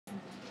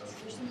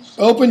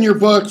open your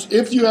books,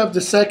 if you have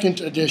the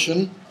second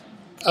edition,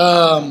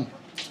 to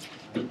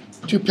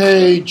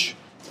page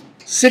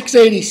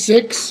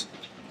 686.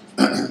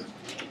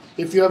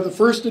 If you have the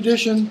first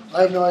edition,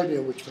 I have no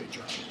idea which page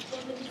you're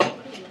on.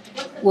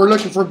 We're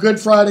looking for Good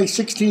Friday,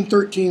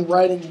 1613,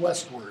 Riding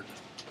Westward.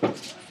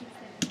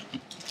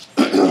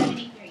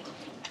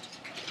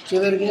 Say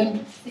that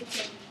again?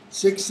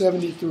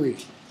 673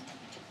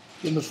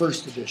 in the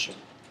first edition.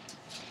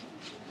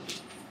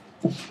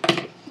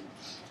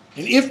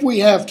 And if we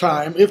have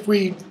time, if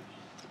we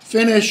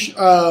finish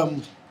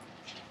what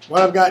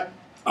I've got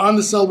on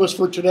the syllabus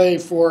for today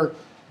for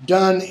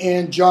Donne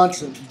and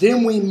Jonson,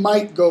 then we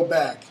might go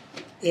back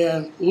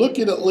and look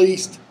at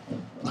least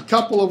a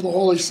couple of the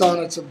holy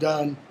sonnets of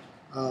Donne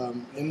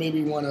and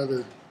maybe one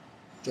other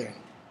thing.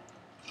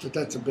 But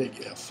that's a big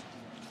if.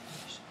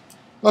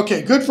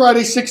 Okay, Good Friday,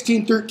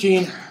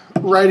 1613,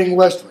 Riding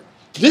Westward.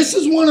 This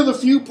is one of the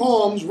few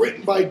poems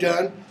written by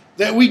Donne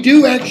that we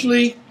do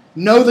actually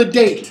know the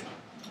date.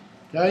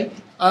 Okay?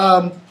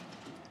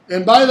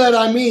 And by that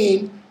I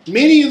mean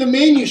many of the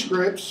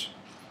manuscripts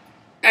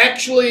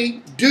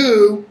actually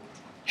do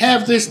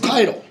have this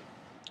title.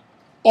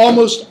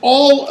 Almost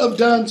all of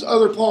Donne's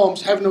other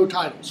poems have no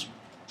titles,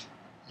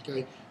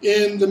 okay,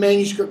 in the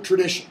manuscript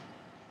tradition.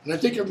 And I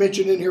think I've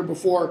mentioned in here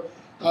before,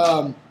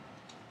 Donne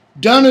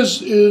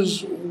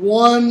is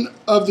one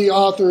of the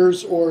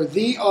authors, or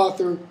the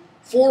author,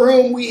 for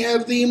whom we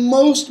have the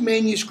most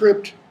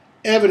manuscript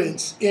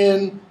evidence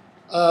in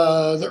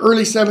the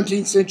early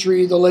 17th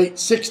century, the late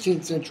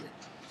 16th century.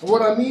 And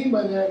what I mean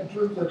by that in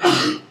terms of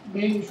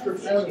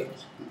manuscript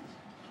evidence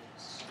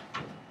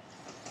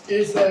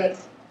is that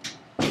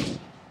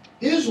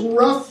his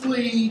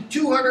roughly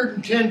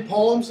 210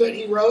 poems that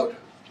he wrote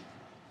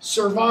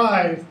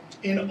survive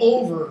in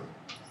over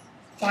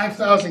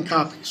 5,000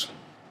 copies.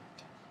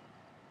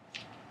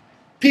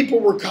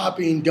 People were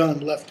copying Donne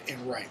left and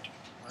right.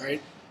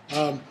 Right?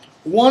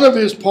 One of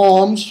his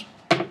poems,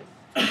 I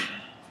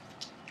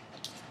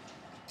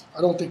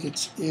don't think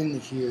it's in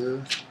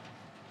here.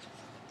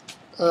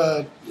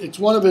 It's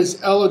one of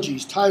his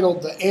elegies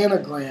titled The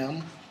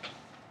Anagram.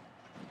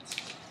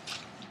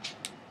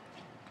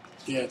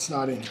 Yeah, it's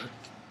not in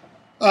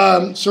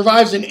here.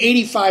 Survives in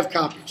 85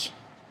 copies.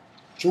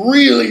 It's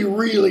really,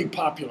 really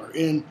popular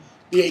in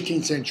the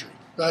 18th century,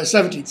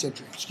 17th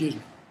century, excuse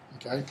me.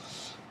 Okay,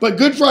 but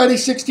Good Friday,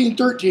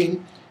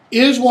 1613,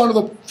 is one of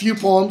the few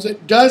poems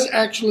that does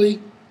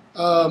actually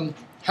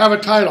have a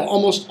title.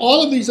 Almost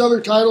all of these other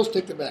titles,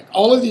 take it back,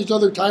 all of these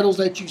other titles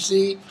that you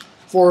see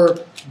for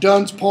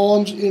Donne's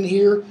poems in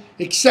here,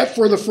 except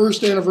for the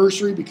first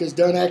anniversary, because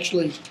Donne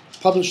actually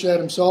published that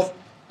himself,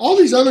 all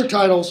these other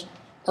titles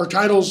are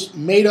titles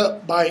made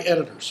up by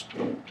editors.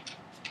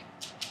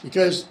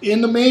 Because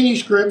in the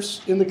manuscripts,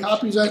 in the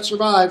copies that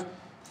survive,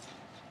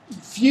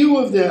 few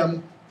of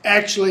them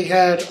actually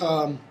had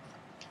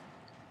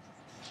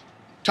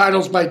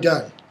titles by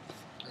Donne.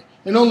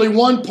 And only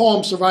one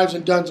poem survives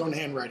in Donne's own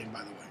handwriting, by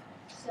the way.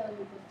 So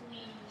the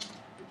plea,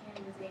 the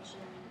canonization,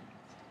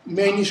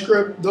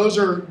 manuscript, those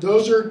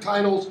are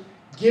titles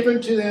given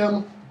to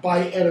them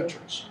by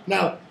editors.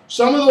 Now,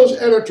 some of those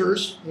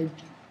editors, let me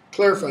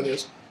clarify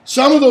this,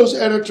 some of those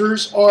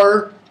editors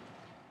are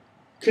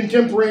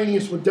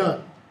contemporaneous with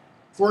Donne.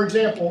 For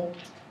example,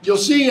 you'll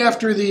see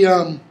after many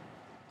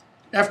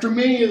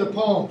of the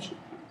poems,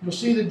 you'll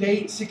see the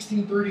date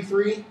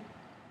 1633.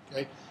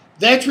 Okay,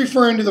 that's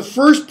referring to the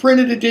first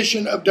printed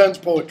edition of Donne's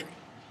poetry,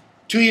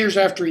 2 years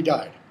after he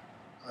died.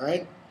 All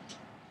right,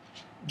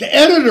 the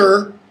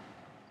editor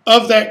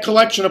of that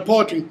collection of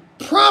poetry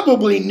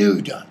probably knew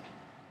Donne,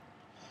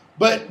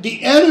 but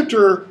the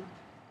editor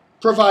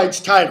provides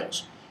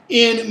titles.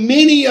 In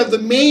many of the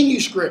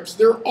manuscripts,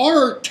 there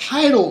are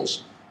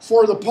titles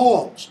for the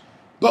poems,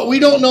 but we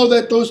don't know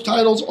that those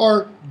titles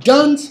are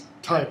Donne's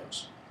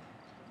titles.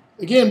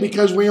 Again,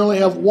 because we only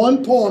have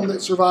one poem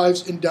that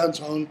survives in Donne's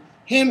own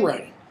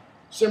handwriting.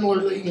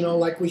 Similarly,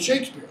 like with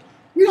Shakespeare.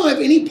 We don't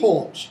have any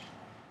poems,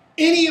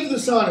 any of the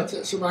sonnets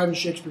that survive in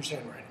Shakespeare's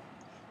handwriting.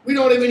 We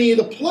don't have any of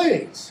the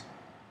plays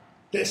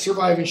that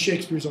survive in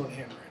Shakespeare's own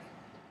handwriting.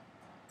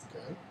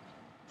 Okay?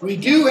 We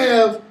do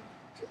have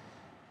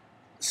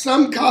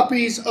some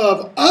copies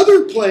of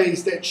other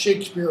plays that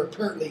Shakespeare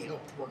apparently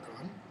helped work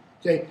on.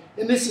 Okay,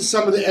 and this is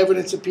some of the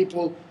evidence that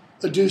people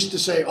adduce to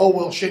say, oh,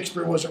 well,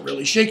 Shakespeare wasn't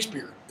really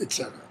Shakespeare,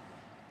 etc.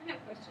 I have a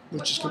question.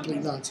 Which is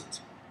complete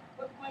nonsense.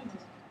 What poem was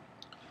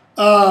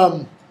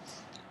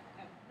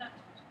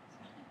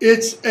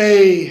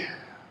it?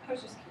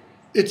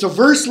 It's a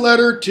verse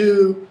letter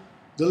to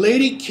the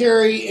Lady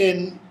Carey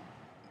and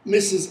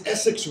Mrs.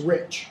 Essex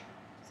Rich.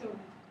 So,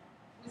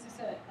 was this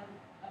a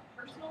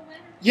personal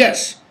letter?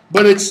 Yes.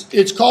 But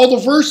it's called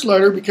a verse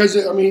letter because,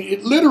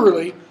 it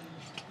literally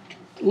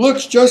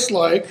looks just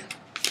like,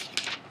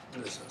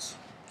 what is this?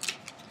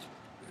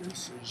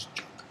 This is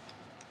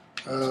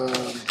junk.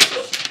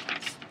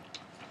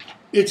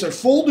 It's a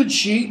folded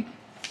sheet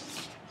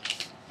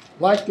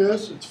like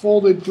this. It's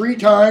folded 3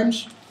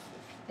 times.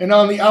 And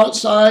on the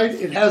outside,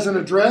 it has an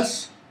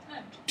address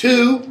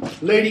to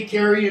Lady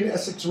Carey and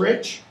Essex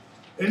Rich.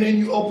 and then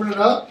you open it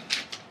up,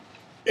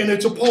 and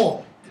it's a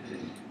poem.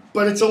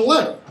 But it's a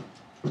letter.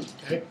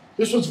 Okay?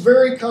 This was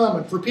very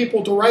common for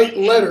people to write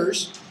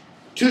letters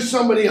to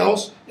somebody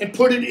else and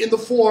put it in the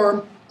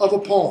form of a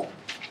poem.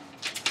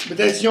 But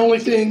that's the only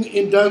thing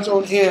in Donne's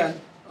own hand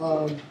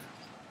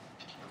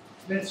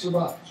that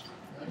survives.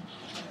 Right?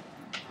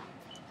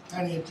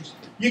 Kind of interesting.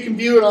 You can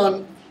view it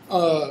on,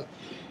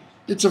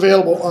 it's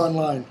available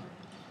online.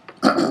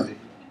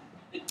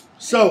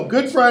 So,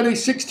 Good Friday,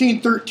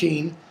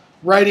 1613,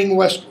 riding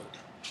westward.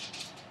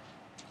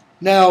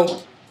 Now,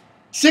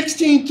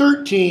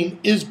 1613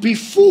 is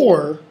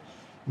before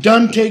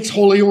Donne takes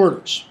holy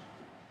orders.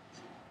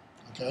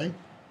 Okay?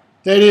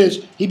 That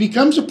is, he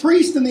becomes a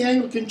priest in the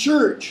Anglican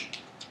Church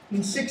in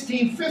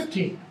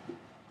 1615.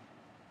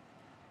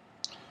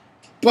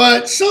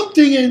 But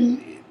something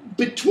in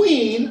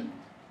between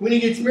when he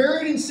gets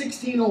married in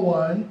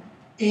 1601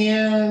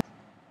 and,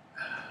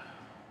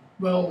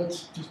 well,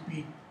 let's just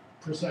be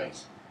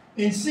precise.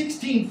 In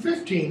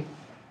 1615,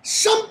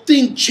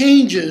 something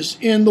changes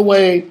in the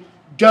way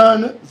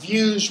Donne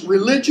views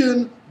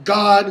religion,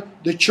 God,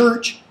 the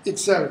church,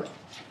 etc.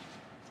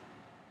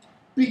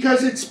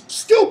 Because it's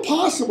still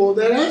possible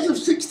that as of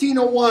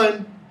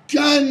 1601,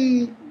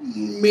 Donne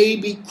may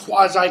be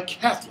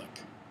quasi-Catholic.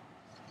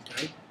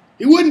 Okay?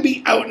 He wouldn't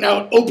be out and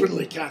out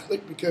openly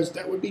Catholic because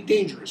that would be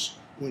dangerous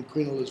when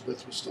Queen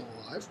Elizabeth was still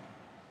alive.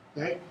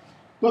 Okay?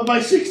 But by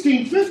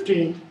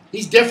 1615,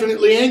 he's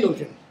definitely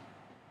Anglican.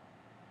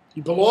 He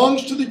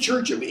belongs to the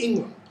Church of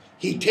England.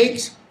 He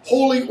takes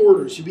holy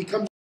orders. He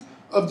becomes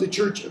of the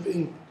Church of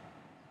England.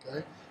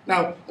 Okay?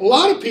 Now, a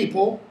lot of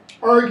people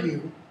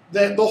argue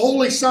that the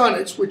Holy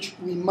Sonnets, which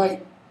we might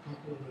talk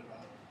a little bit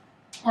about,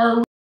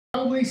 are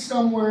probably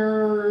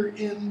somewhere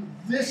in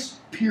this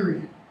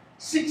period,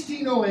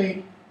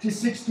 1608 to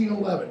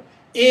 1611,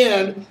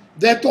 and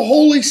that the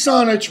Holy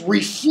Sonnets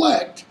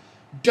reflect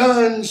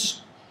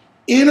Donne's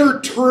inner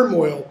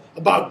turmoil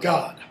about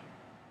God.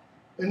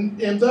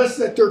 And thus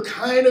that they're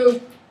kind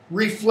of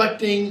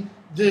reflecting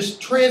this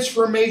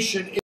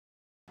transformation.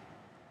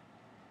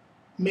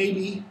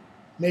 Maybe,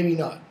 maybe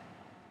not.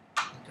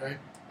 Okay.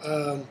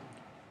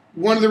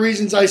 One of the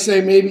reasons I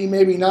say maybe,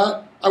 maybe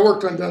not, I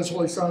worked on Donne's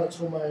Holy Sonnets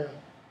for my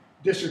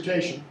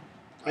dissertation.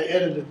 I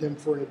edited them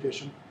for an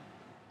edition.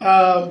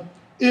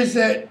 Is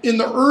that in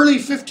the early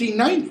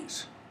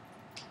 1590s,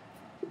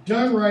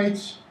 Donne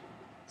writes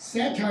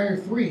Satire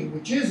 3,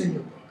 which is in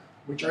your book,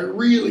 which I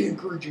really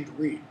encourage you to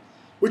read,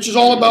 which is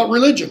all about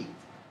religion.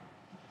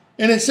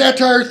 And in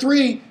Satire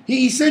 3,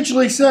 he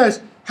essentially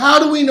says, how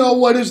do we know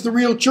what is the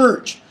real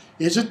church?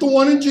 Is it the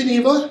one in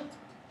Geneva?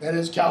 That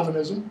is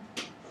Calvinism.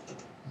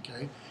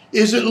 Okay.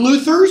 Is it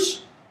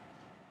Luther's?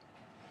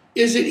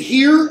 Is it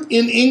here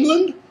in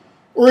England?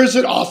 Or is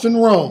it off in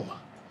Rome?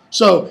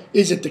 So,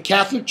 is it the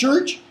Catholic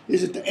Church?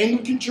 Is it the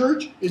Anglican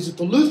Church? Is it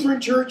the Lutheran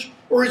Church?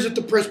 Or is it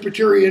the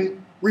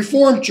Presbyterian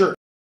Reformed Church?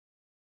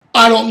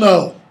 I don't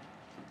know.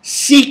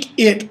 Seek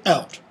it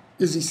out,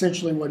 is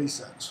essentially what he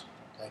says.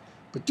 Okay?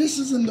 But this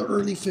is in the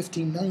early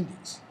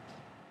 1590s.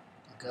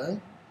 Okay?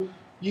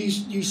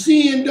 You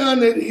see in Donne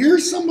that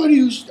here's somebody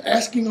who's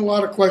asking a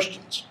lot of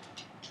questions.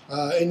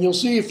 And you'll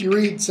see if you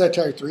read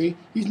Satire 3,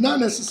 he's not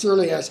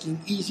necessarily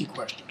asking easy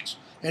questions.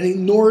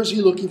 And nor is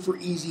he looking for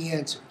easy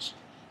answers.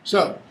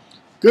 So,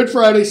 Good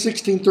Friday,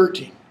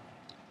 1613.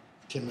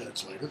 10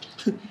 minutes later.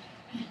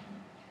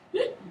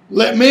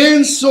 Let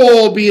man's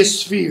soul be a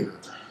sphere.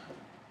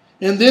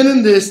 And then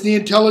in this, the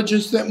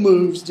intelligence that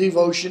moves,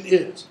 devotion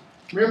is.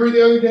 Remember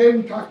the other day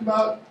we talked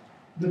about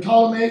the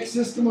Ptolemaic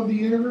system of the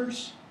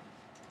universe?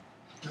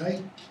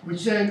 Okay?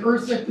 Which said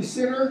Earth's at the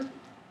center,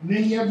 and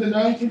then you have the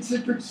 9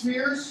 concentric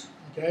spheres.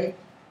 Okay?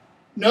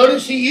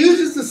 Notice he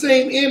uses the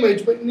same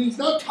image, but he's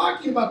not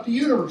talking about the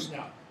universe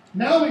now.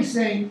 Now he's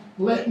saying,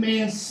 let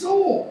man's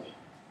soul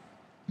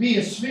be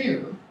a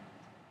sphere.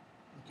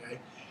 Okay?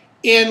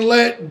 And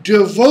let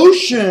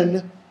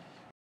devotion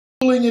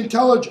be ruling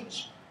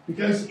intelligence.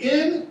 Because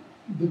in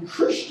the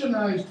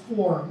Christianized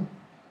form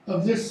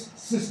of this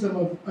system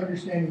of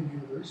understanding the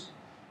universe,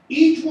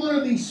 each one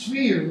of these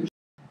spheres,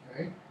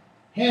 okay,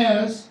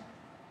 has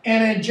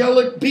an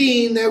angelic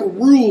being that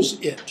rules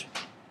it.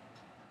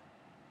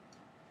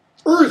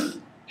 Earth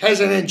has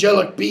an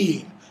angelic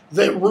being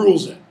that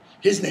rules it.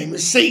 His name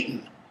is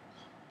Satan.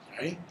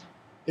 Okay?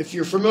 If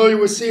you're familiar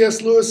with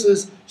C.S.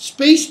 Lewis's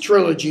space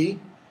trilogy,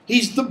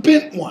 he's the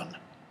bent one.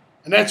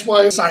 And that's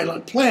why a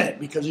silent planet,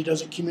 because he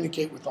doesn't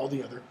communicate with all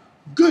the other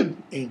good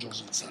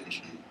angels and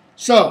such.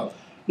 So,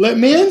 let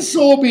man's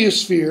soul be a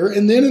sphere,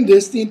 and then in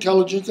this, the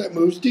intelligence that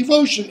moves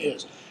devotion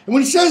is. And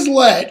when he says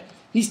let,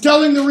 he's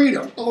telling the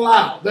reader,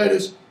 allow. That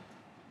is,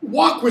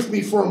 walk with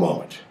me for a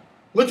moment.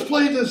 Let's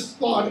play this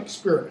thought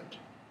experiment.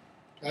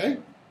 Okay?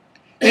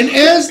 And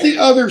as the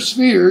other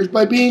spheres,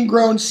 by being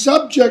grown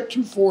subject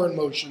to foreign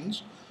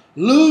motions,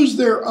 lose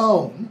their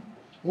own,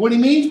 what he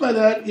means by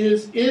that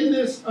is, in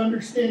this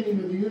understanding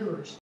of the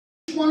universe,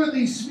 each one of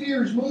these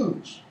spheres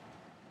moves.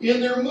 In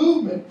their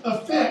movement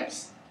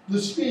affects the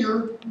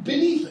sphere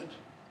beneath it.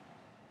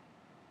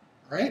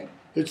 Right?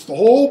 It's the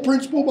whole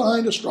principle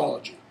behind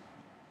astrology.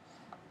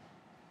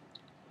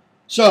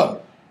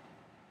 So,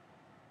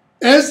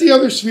 as the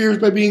other spheres,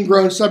 by being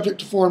grown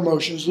subject to foreign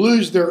motions,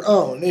 lose their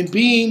own, and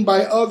being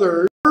by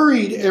others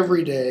hurried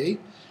every day,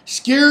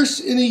 scarce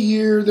in a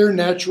year their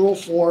natural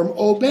form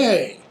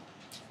obey.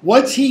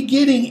 What's he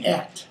getting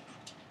at?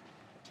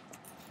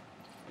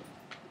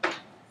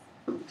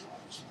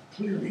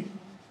 Clearly,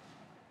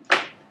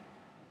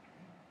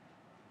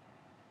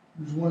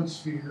 there's one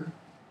sphere,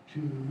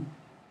 2,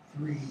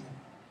 3,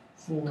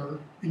 4,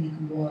 and you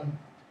can go on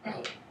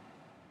out.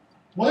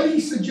 What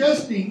he's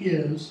suggesting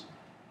is,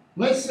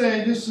 let's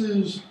say this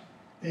is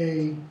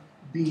A,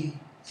 B,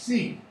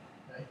 C.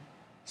 Okay?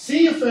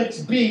 C affects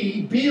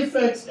B, B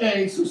affects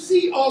A, so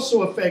C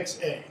also affects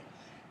A.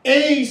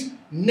 A's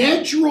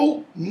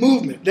natural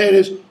movement, that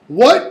is,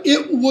 what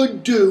it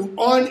would do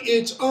on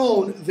its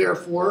own,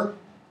 therefore,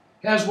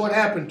 has what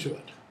happened to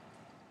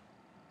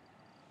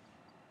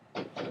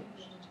it?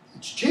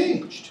 It's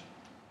changed.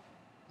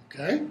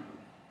 Okay?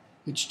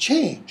 It's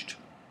changed.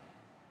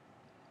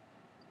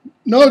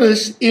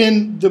 Notice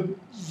in the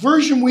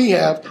version we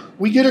have,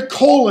 we get a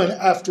colon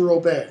after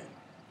obey.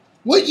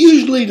 What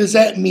usually does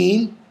that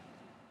mean?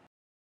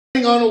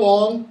 Going on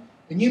along,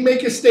 and you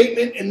make a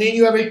statement, and then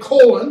you have a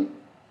colon.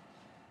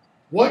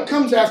 What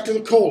comes after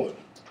the colon?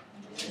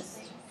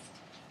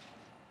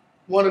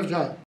 One at a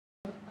time.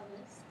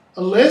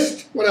 A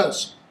list? What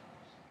else?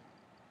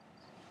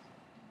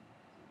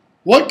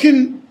 What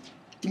can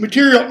the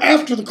material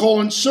after the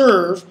colon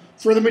serve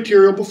for the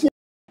material before?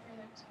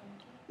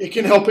 It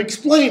can help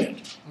explain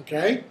it.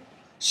 Okay?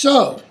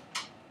 So,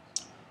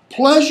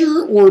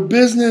 pleasure or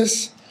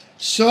business,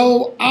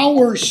 so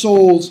our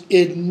souls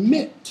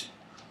admit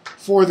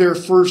for their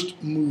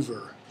first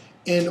mover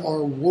and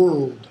are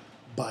whirled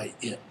by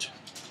it.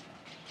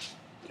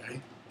 Okay?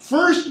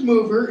 First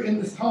mover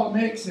in this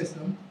Ptolemaic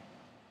system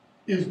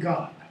is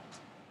God.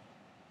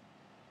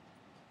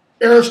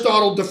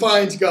 Aristotle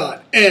defines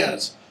God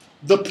as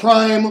the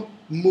prime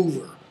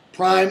mover.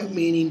 Prime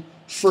meaning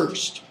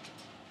first.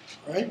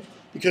 Right?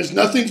 Because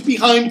nothing's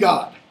behind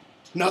God.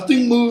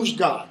 Nothing moves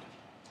God.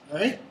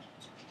 Right?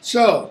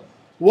 So,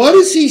 what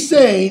is he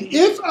saying?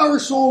 If our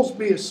souls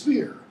be a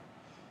sphere,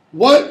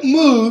 what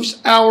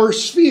moves our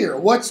sphere?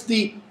 What's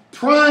the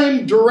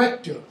prime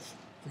directive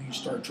for you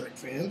Star Trek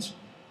fans?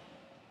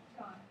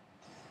 God.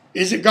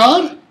 Is it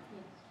God?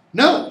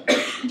 No.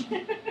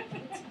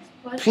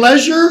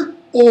 Pleasure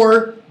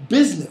or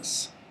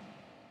business,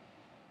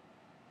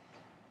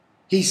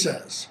 he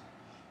says,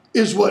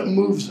 is what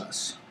moves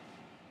us.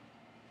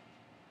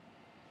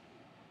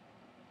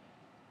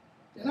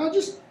 And I'll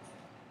just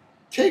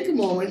take a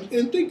moment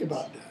and think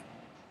about that.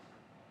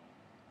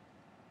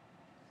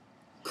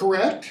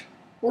 Correct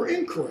or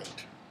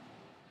incorrect?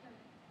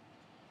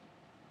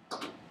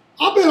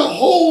 I bet a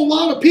whole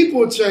lot of people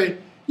would say,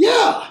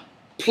 yeah,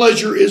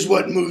 pleasure is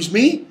what moves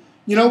me.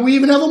 You know, we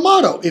even have a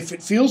motto, if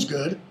it feels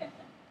good,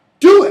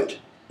 do it.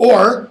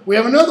 Or we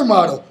have another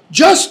motto,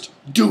 just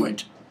do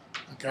it.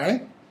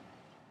 Okay?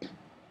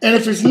 And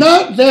if it's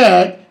not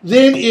that,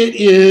 then it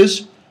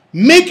is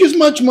make as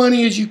much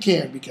money as you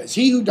can, because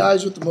he who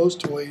dies with the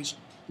most toys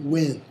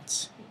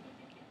wins.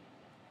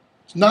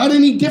 It's not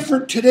any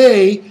different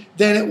today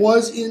than it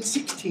was in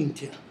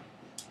 1610.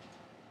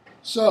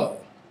 So,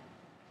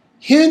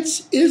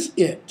 hence is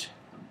it.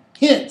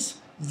 Hence,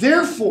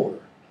 therefore,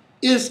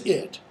 is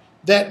it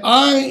that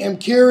I am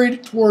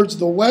carried towards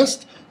the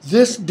west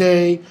this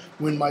day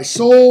when my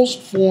soul's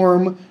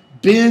form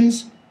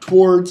bends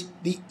towards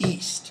the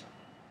east.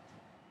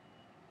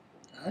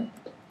 Okay.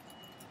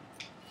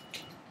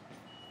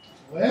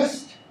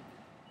 West,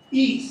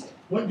 east.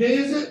 What day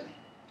is it?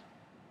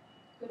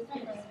 Good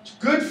Friday. It's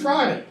Good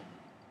Friday.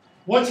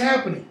 What's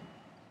happening?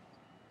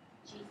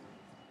 Jesus.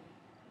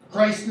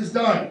 Christ is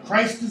dying.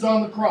 Christ is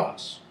on the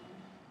cross.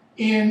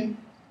 And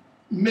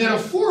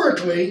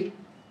metaphorically,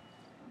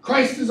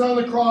 Christ is on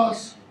the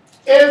cross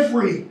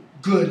every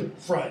Good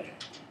Friday.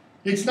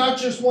 It's not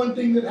just one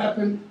thing that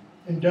happened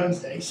in Donne's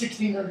day,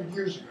 1,600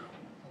 years ago.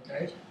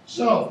 Okay?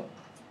 So,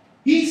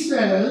 he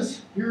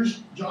says,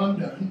 here's John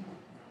Donne.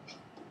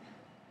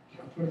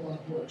 I'll put him on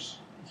a horse.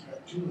 He's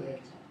got 2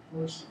 legs, a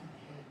horse,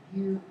 head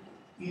here,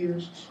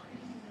 ears,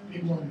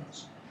 big long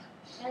nose.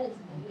 That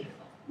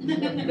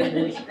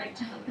is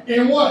beautiful.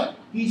 And what?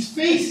 He's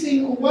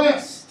facing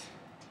west.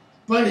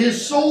 But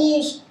his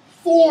soul's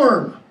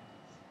form.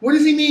 What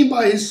does he mean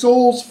by his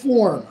soul's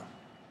form?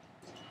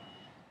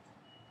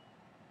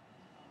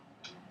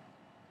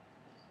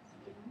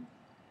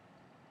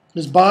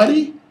 His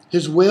body?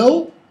 His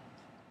will?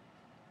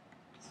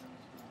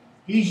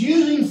 He's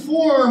using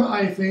form,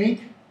 I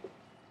think,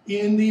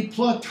 in the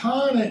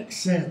Platonic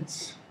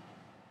sense.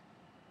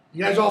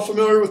 You guys all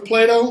familiar with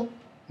Plato?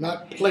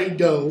 Not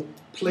Play-Doh,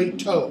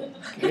 Plato.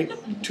 Okay?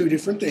 2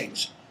 different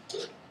things.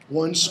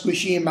 One's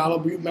squishy and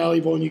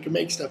malleable and you can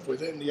make stuff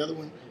with it, and the other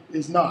one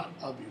is not,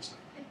 obviously.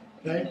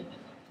 Okay?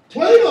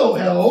 Plato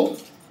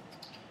held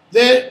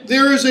that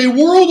there is a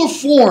world of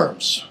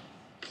forms,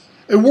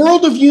 a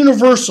world of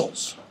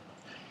universals,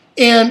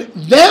 and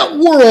that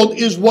world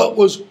is what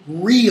was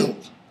real.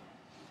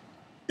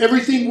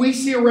 Everything we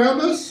see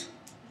around us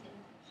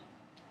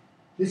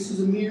This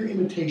is a mere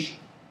imitation.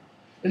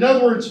 In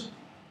other words,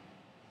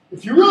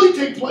 if you really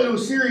take Plato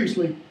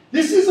seriously,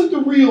 this isn't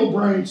the real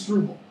Brian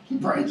Struble.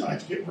 Brian's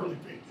eyes get really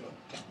big, though.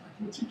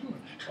 What's he doing?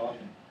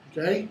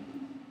 Okay?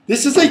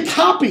 This is a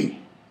copy.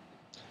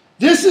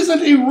 This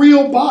isn't a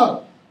real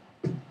bottle.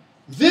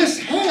 This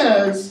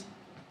has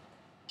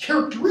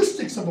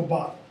characteristics of a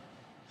bottle,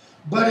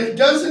 but it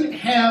doesn't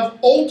have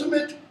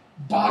ultimate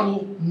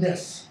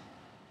bottleness.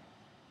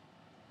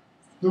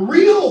 The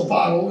real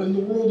bottle in the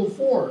world of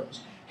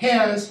forms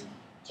has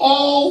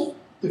all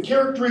the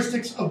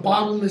characteristics of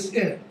bottleness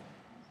in it.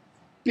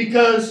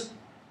 Because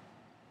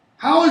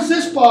how is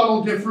this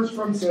bottle different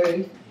from,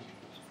 say,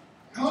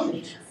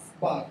 Connie's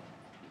bottle?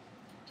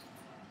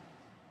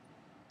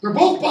 They're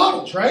both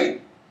bottles,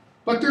 right?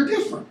 But they're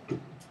different.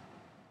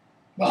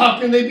 Well, how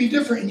can they be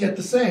different and yet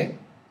the same?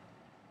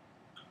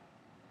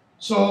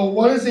 So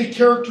what is a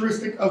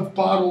characteristic of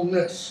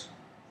bottleness?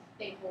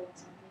 They hold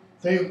something.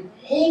 They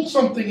hold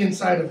something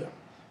inside of them.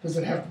 Does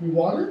it have to be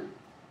water?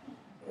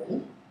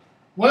 No.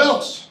 What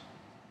else?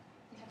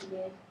 They have a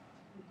lid.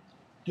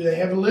 Do they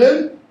have a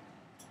lid?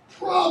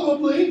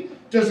 Probably.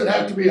 Does it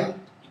have to be a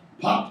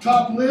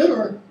pop-top lid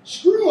or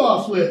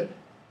screw-off lid?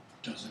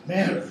 Doesn't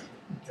matter.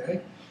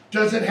 Okay.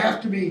 Does it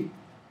have to be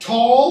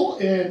tall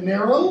and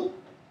narrow?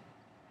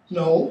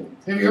 No.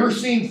 Have you ever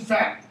seen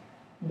fat,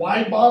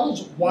 wide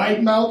bottles,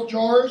 wide-mouth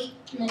jars,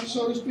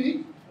 so to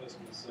speak? I was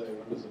going to say,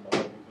 when does a bottle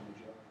become a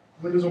jar?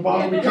 When does a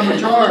bottle become a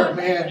jar?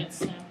 Man,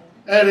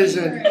 that is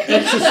an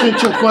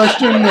existential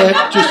question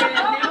that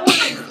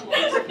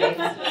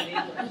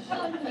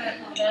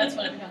That's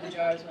when it becomes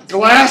jars.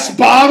 glass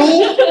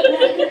bottle,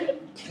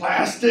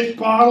 plastic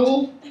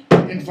bottle,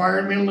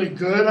 environmentally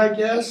good, I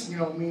guess.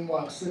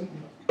 Meanwhile, so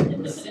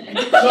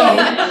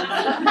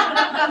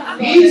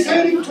he's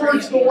heading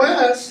towards the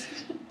west,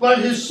 but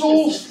his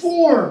soul's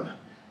form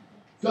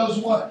does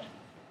what?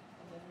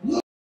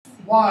 Look.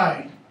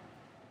 Why?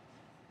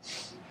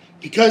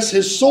 Because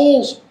his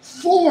soul's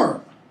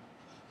form,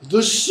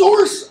 the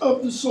source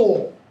of the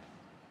soul,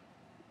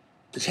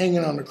 is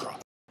hanging on the cross.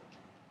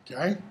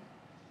 Okay?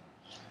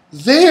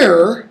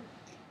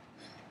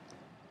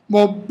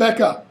 Back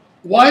up.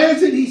 Why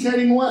is it he's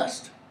heading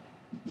west?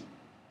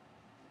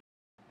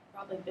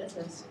 Probably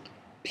business.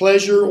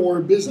 Pleasure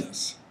or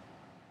business.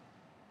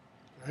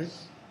 Okay?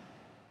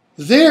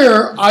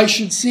 There I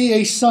should see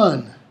a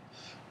sun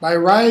by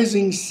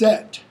rising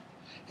set,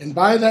 and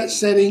by that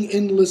setting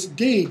endless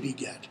day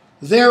beget.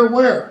 There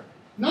where?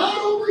 Not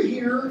over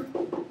here,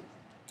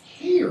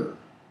 here.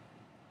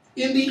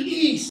 In the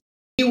east,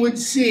 you would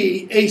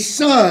see a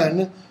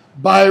sun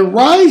by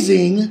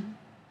rising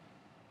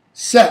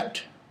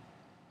set.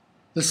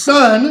 The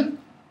sun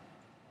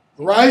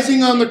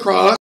rising on the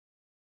cross.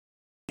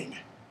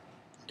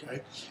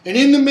 Okay. And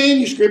in the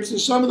manuscripts, in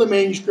some of the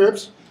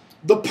manuscripts,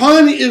 the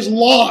pun is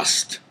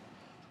lost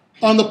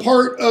on the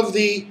part of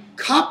the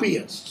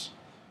copyists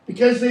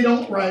because they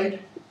don't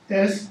write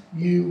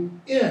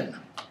S-U-N.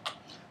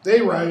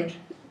 They write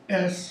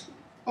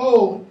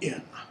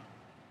S-O-N.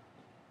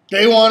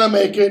 They want to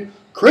make it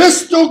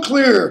crystal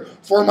clear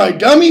for my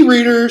dummy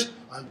readers.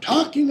 I'm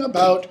talking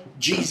about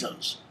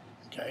Jesus.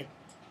 Okay?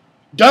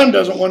 Donne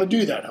doesn't want to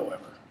do that, however.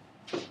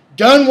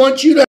 Donne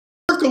wants you to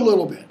work a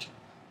little bit.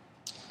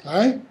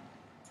 Okay?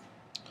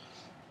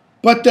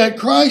 But that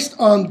Christ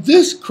on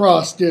this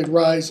cross did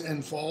rise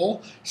and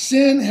fall,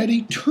 sin had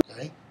eternal.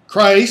 Okay?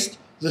 Christ,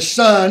 the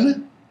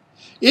Son,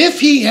 if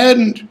he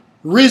hadn't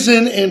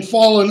risen and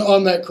fallen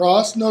on that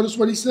cross, notice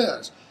what he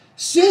says.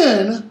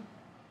 Sin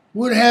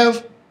would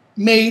have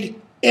made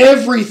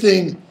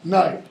everything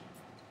night.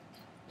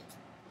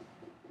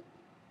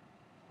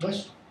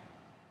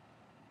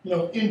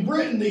 In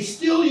Britain, they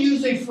still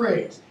use a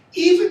phrase,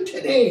 even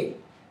today,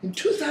 in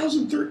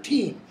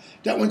 2013,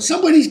 that when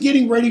somebody's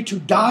getting ready to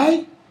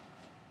die,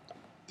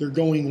 they're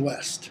going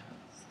west.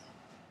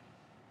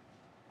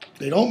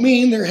 They don't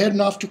mean they're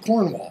heading off to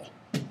Cornwall.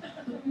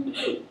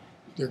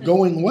 They're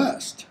going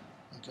west.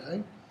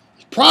 Okay?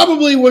 It's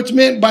probably what's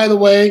meant, by the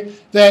way,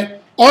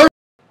 that Arthur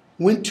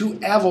went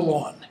to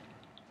Avalon.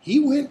 He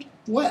went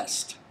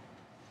west.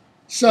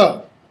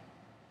 So,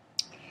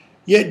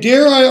 yet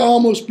dare I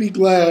almost be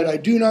glad I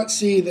do not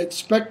see that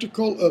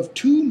spectacle of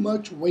too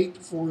much weight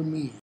for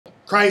me.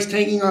 Christ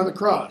hanging on the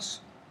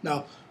cross.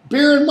 Now,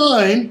 bear in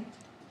mind,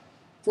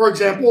 for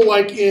example,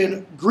 like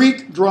in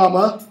Greek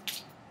drama,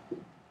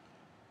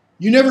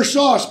 you never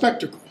saw a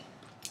spectacle.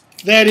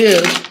 That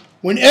is,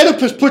 when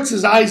Oedipus puts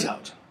his eyes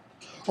out,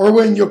 or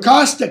when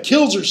Jocasta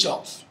kills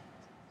herself,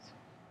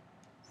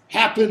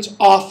 happens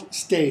off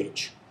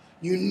stage.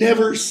 You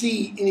never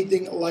see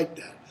anything like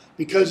that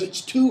because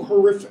it's too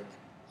horrific.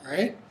 All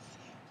right?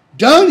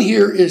 Donne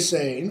here is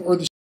saying,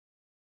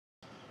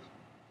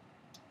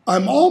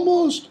 I'm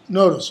almost,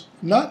 notice,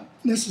 not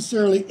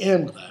necessarily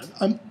am glad,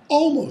 I'm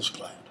almost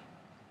glad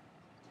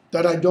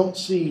that I don't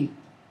see.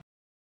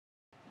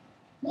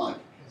 Why?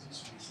 Because he's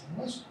facing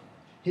westward.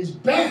 His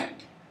back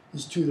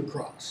is to the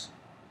cross.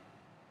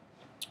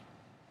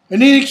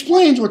 And he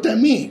explains what that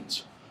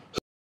means.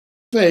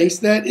 Face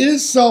that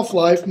is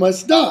self-life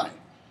must die.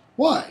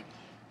 Why?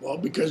 Well,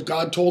 because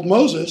God told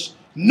Moses,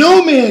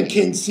 no man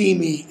can see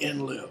me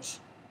and live.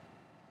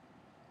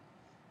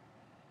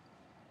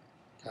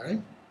 Okay?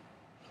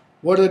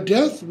 What a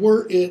death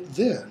were it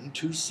then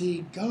to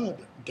see God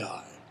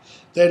die.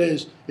 That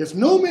is, if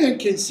no man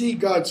can see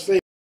God's face,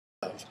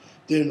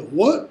 then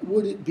what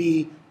would it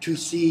be to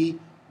see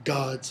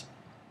God's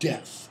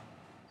death?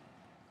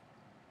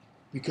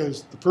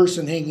 Because the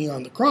person hanging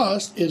on the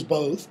cross is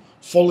both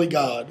fully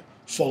God,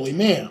 fully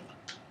man.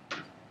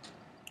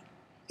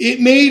 It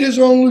made his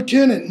own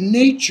lieutenant,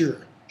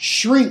 nature,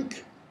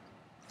 shrink.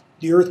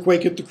 The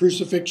earthquake at the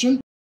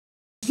crucifixion,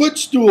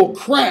 footstool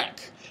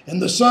crack,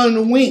 and the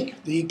sun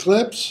wink, the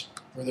eclipse,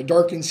 or the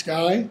darkened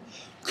sky.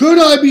 Could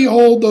I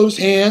behold those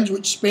hands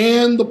which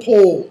span the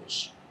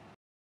poles?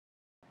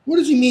 What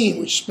does he mean,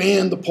 which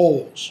span the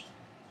poles?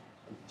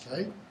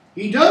 Okay.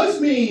 He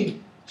does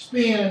mean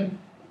span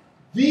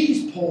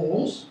these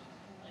poles,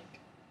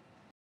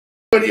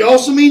 but he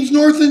also means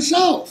north and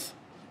south.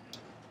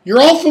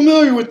 You're all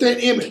familiar with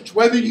that image.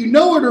 Whether you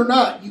know it or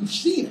not, you've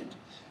seen it.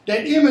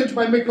 That image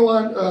by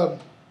Leonardo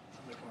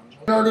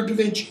da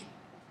Vinci.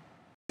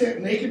 A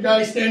naked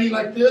guy standing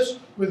like this,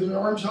 with his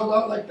arms held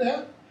out like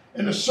that,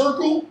 and a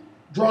circle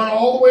drawn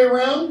all the way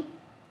around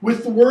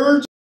with the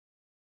words,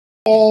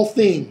 all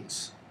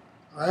things.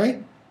 All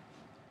right?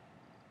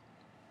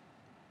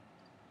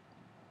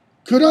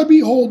 Could I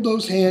behold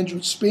those hands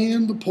which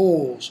span the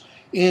poles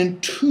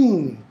and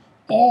tune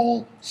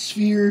all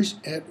spheres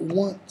at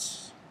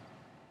once?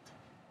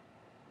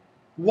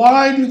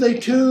 Why do they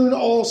tune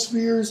all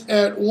spheres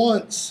at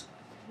once?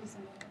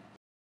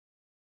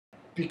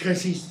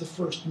 Because he's the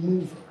first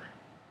mover.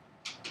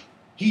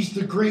 He's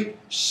the great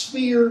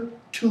sphere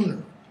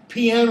tuner,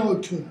 piano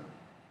tuner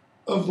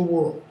of the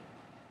world.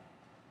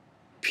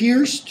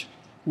 Pierced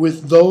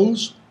with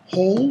those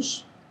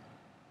holes,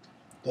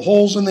 the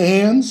holes in the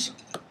hands,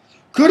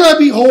 could I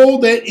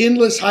behold that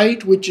endless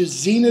height which is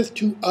zenith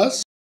to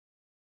us?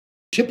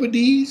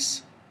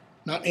 Antipodes,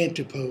 not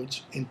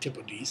antipodes,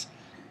 antipodes,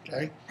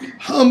 okay?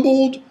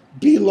 Humbled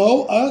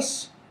below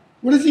us.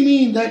 What does he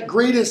mean, that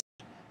greatest,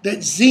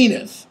 that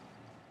zenith?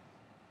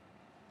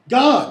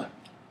 God.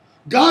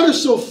 God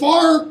is so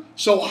far,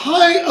 so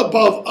high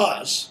above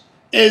us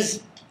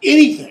as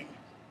anything.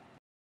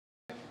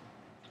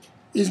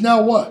 Is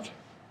now what?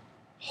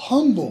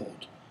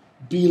 Humbled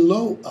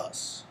below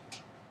us.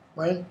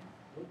 Right?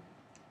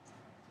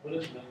 What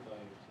is meant by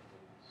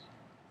antipodes?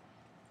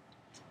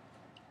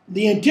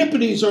 The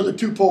antipodes are the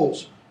two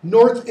poles,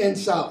 north and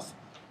south.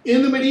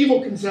 In the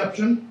medieval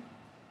conception,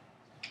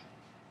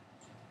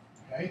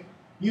 okay,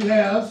 you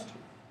have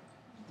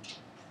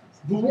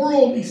the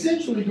world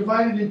essentially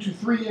divided into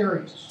three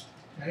areas.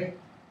 Okay?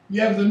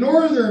 You have the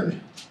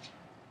northern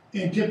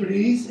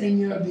antipodes and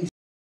you have the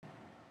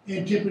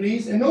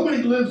antipodes, and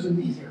nobody lives in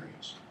these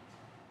areas.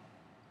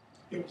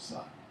 It was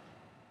thought.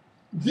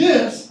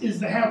 This is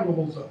the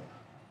habitable zone.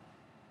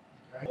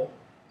 Okay?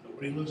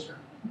 Nobody lives there.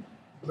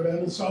 Go down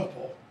to the South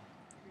Pole.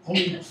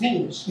 Only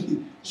fools,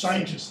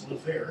 scientists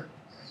live there.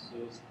 So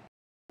it's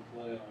a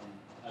play on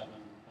heaven,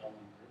 hell,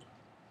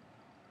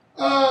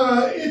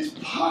 and earth. It's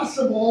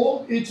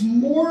possible. It's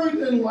more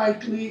than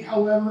likely,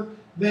 however,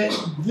 that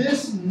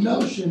this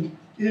notion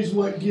is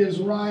what gives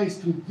rise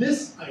to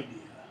this idea.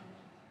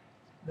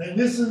 That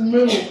this is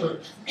Middle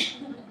Earth.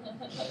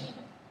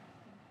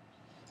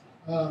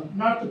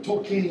 Not the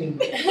Tolkienian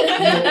Middle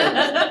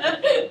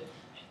Earth.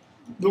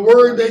 The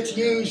word that's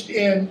used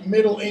in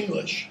Middle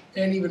English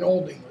and even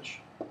Old English.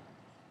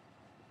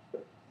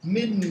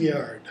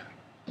 Midden-yard.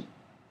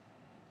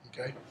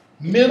 Okay?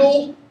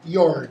 Middle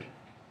yard.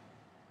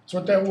 That's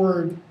what that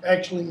word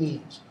actually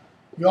means.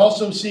 You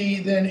also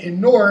see then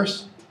in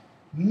Norse,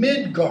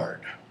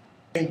 Midgard.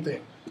 Same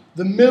thing.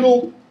 The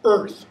middle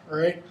earth,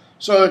 right?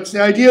 So it's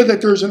the idea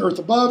that there's an earth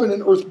above and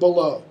an earth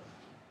below.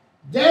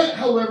 That,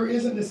 however,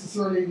 isn't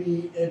necessarily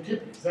the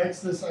antipodes.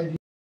 That's this idea.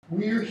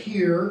 We're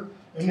here,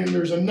 and then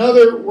there's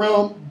another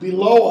realm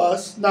below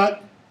us,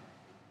 not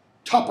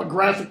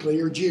topographically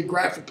or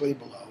geographically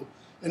below.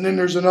 And then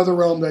there's another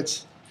realm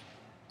that's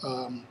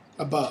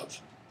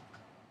above.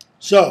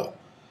 So,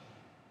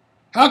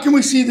 how can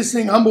we see this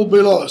thing humbled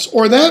below us?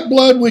 Or that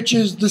blood which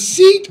is the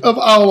seat of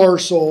all our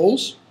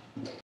souls.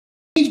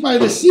 Means by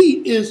the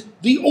seat is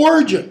the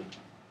origin.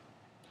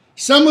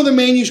 Some of the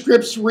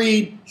manuscripts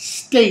read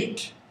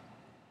state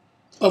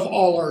of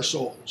all our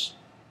souls.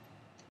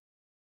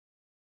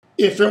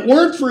 If it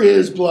weren't for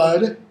his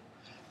blood,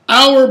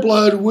 our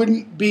blood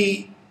wouldn't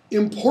be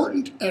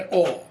important at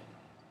all.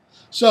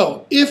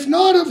 So, if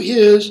not of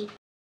his,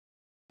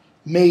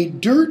 made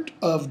dirt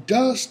of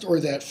dust, or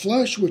that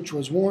flesh which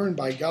was worn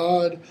by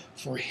God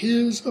for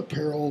his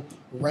apparel,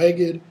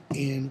 ragged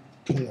and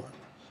torn.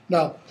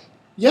 Now,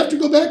 you have to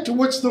go back to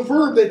what's the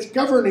verb that's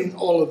governing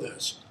all of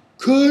this.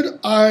 Could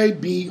I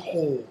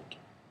behold?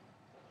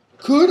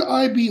 Could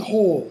I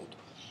behold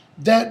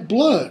that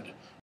blood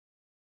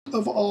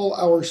of all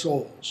our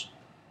souls?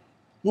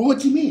 Well,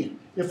 what's he mean?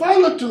 If I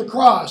look to the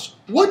cross,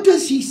 what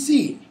does he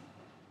see?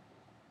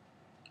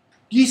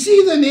 Do you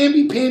see the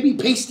namby-pamby,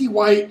 pasty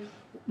white,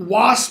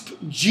 wasp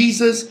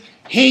Jesus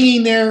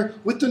hanging there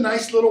with the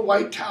nice little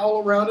white towel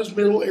around his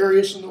middle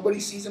area so nobody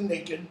sees him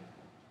naked.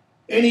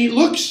 And he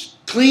looks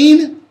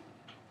clean?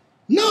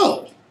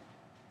 No.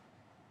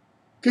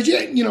 Because,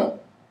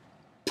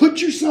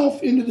 put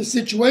yourself into the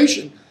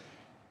situation.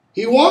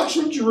 He walks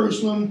from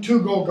Jerusalem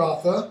to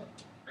Golgotha,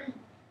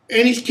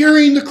 and he's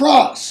carrying the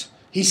cross.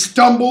 He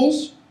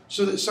stumbles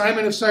so that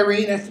Simon of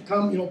Cyrene has to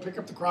come, pick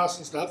up the cross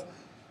and stuff.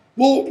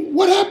 Well,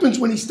 what happens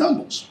when he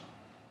stumbles?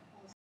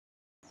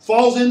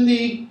 Falls in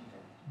the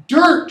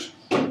dirt.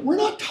 We're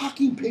not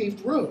talking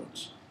paved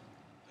roads.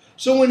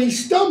 So when he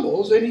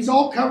stumbles and he's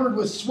all covered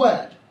with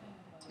sweat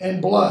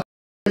and blood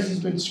because he's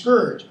been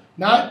scourged,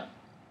 not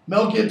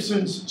Mel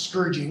Gibson's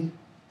scourging,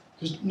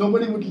 because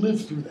nobody would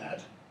live through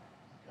that.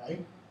 Okay?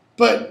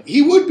 But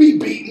he would be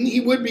beaten,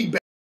 he would be battered,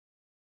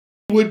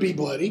 he would be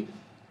bloody.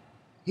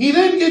 He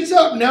then gets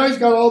up. Now he's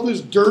got all this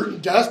dirt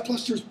and dust,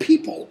 plus there's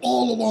people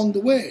all along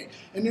the way.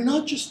 And they're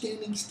not just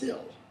standing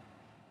still.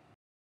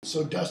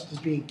 So dust is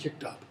being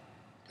kicked up.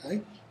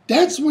 Okay?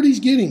 That's what he's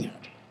getting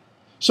at.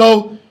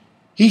 So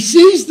he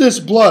sees this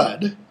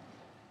blood,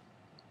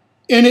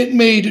 and it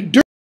made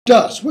dirt and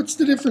dust. What's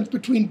the difference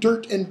between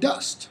dirt and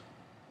dust?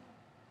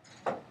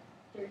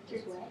 Dirt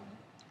is wet.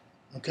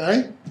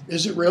 Okay?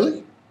 Is it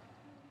really?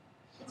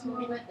 It's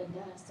more wet than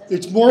dust.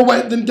 It's more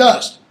wet than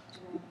dust.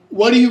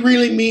 What do you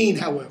really mean,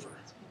 however?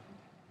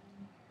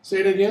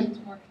 Say it again. It's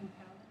more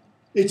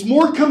compounded. It's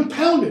more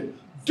compounded.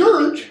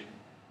 Dirt,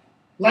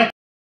 like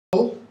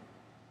snow,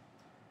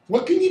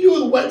 what can you do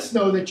with wet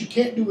snow that you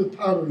can't do with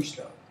powdery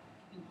snow?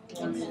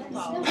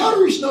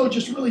 Powdery snow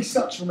just really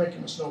sucks for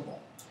making a snowball.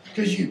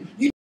 Because you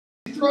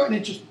throw it and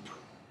it just,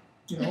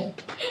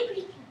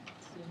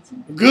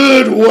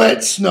 Good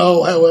wet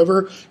snow,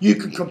 however, you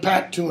can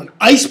compact to an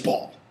ice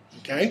ball.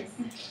 Okay?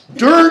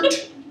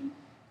 Dirt,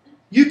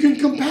 you can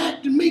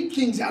compact and make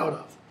things out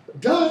of.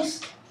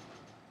 Dust,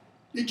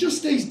 it just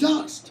stays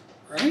dust,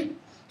 right?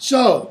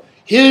 So,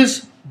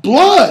 his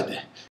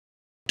blood,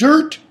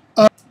 dirt,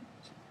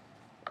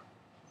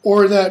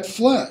 or that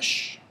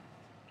flesh,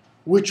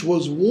 which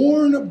was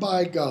worn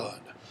by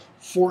God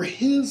for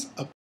his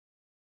appearance.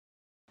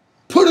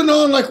 Put it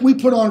on like we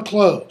put on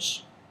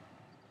clothes.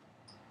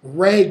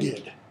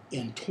 Ragged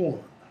and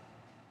torn.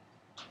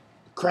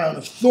 Crown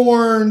of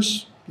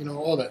thorns,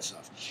 all that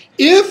stuff.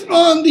 If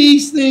on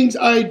these things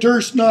I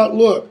durst not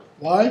look.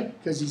 Why?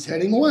 Because he's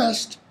heading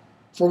west.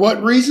 For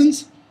what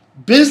reasons?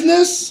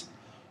 Business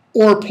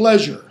or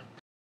pleasure.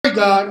 Sorry,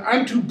 God,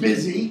 I'm too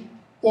busy.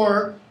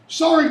 Or,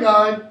 sorry,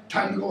 God,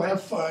 time to go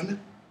have fun.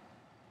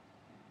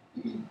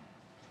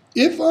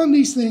 If on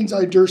these things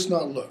I durst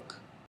not look,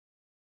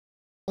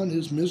 on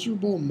his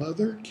miserable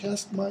mother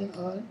cast mine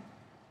eye.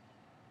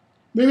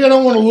 Maybe I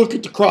don't want to look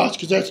at the cross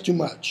because that's too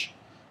much.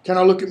 Can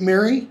I look at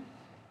Mary?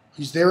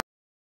 He's there.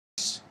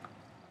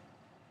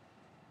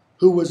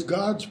 Who was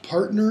God's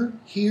partner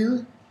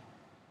here?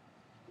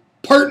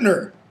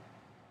 Partner.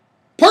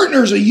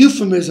 Partner is a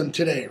euphemism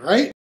today,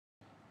 right?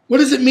 What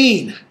does it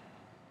mean?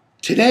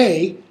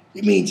 Today,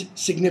 it means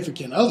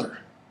significant other.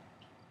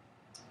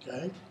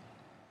 Okay?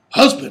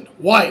 Husband,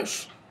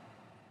 wife.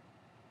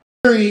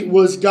 Mary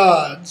was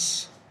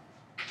God's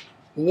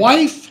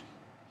wife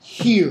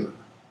here.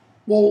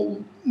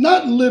 Well,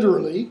 not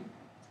literally,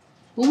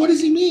 but what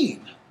does he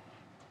mean?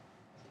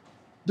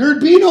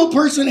 There'd be no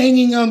person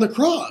hanging on the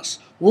cross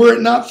were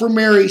it not for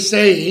Mary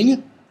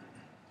saying,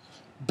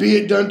 be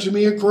it done to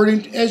me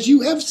according to, as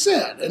you have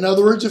said. In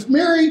other words, if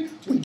Mary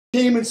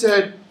came and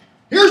said,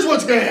 here's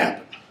what's going to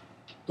happen.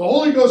 The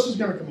Holy Ghost is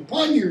going to come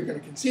upon you. You're going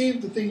to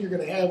conceive. The thing you're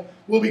going to have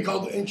will be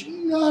called the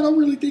ancient. No, I don't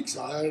really think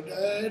so.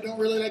 I don't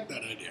really like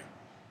that idea.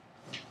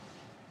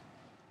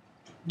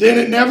 Then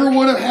it never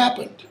would have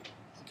happened.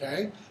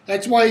 Okay?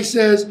 That's why he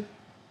says,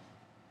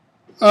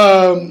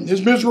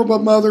 his miserable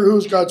mother, who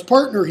is God's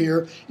partner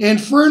here, and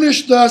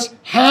furnished thus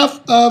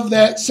half of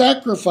that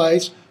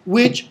sacrifice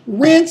which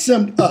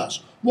ransomed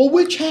us. Well,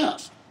 which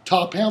half?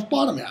 Top half,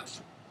 bottom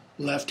half.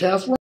 Left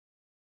half, right.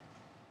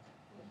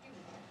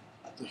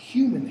 The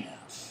human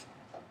half.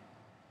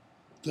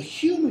 The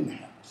human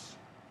half.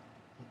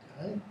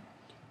 Okay?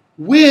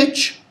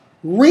 Which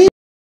ransomed.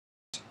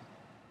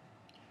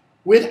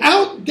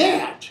 Without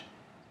that,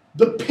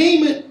 the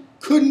payment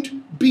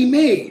couldn't be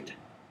made.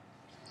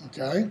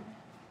 Okay?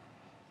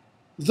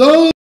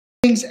 Those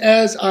things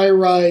as I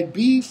ride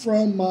be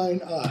from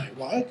mine eye.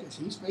 Why? Because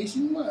he's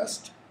facing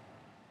west.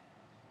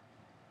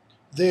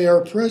 They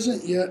are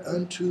present yet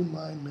unto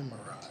my memory.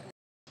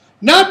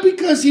 Not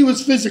because he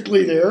was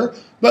physically there,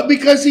 but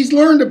because he's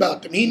learned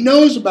about them. He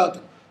knows about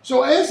them.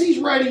 So as he's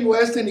riding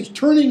west and he's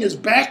turning his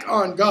back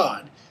on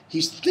God,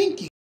 he's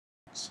thinking.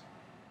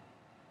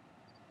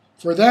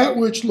 For that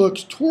which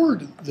looks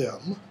toward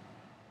them,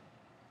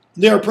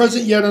 they are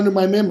present yet unto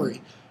my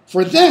memory.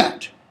 For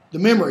that, the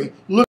memory,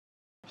 look,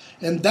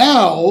 and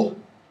thou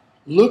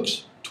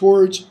looks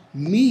towards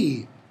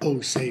me,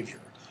 O Savior.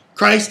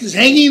 Christ is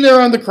hanging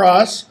there on the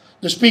cross,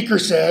 the speaker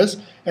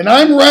says, and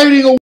I'm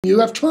riding away from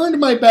you. I've turned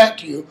my back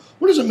to you.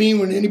 What does it mean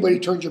when anybody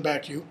turns your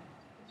back to you?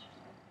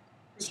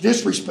 It's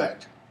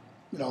disrespect.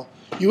 You know,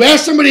 you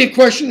ask somebody a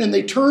question and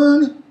they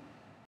turn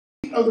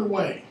the other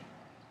way.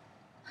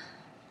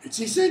 It's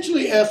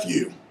essentially F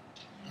you.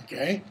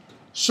 Okay?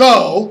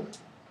 So,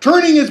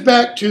 turning his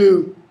back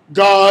to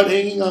God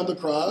hanging on the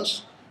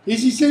cross,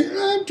 is he saying,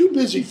 I'm too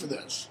busy for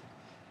this.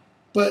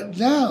 But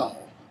thou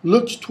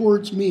lookst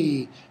towards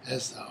me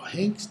as thou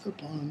hangest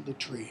upon the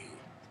tree.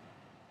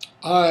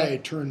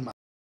 I turn my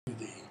back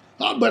to thee.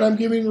 But I'm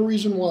giving a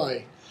reason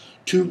why.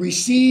 To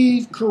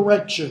receive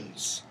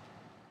corrections,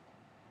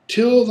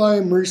 till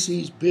thy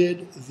mercies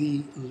bid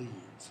thee leave.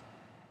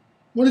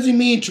 What does he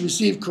mean to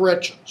receive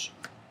corrections?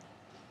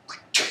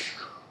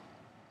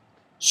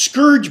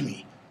 Scourge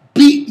me,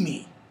 beat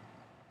me.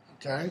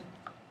 Okay?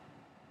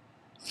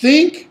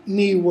 Think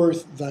me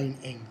worth thine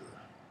anger.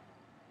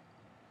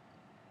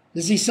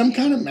 Is he some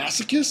kind of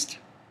masochist?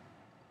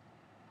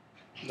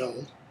 No.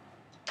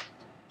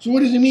 So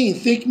what does he mean?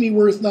 Think me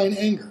worth thine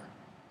anger.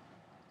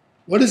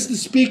 What is the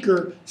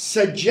speaker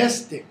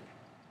suggesting?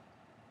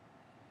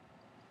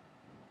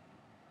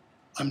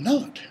 I'm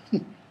not.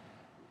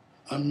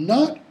 I'm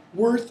not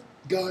worth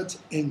God's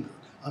anger.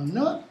 I'm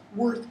not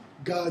worth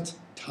God's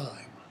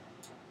time.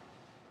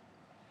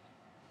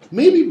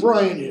 Maybe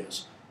Brian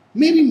is.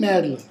 Maybe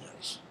Madeline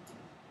is.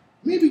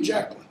 Maybe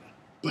Jacqueline.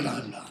 But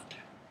I'm not.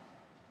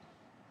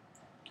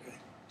 Okay?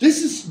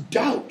 This is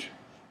doubt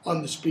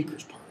on the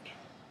speaker's part.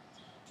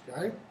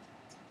 Okay?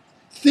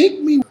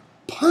 Think me,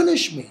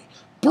 punish me,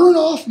 burn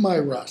off my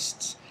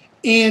rusts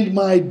and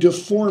my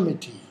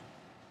deformity.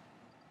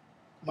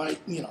 My,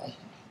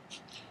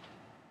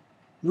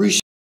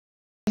 restore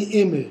the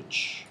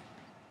image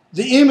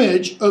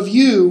of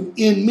you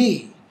in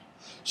me,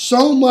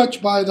 so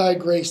much by thy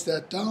grace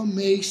that thou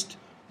mayst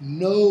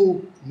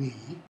know me,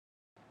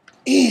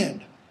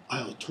 and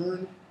I'll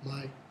turn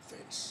my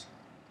face.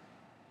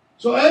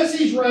 So as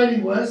he's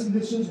writing Wes, and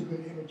this is a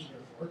good image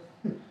therefore,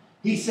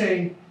 he's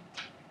saying,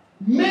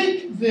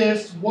 make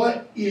this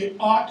what it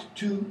ought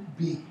to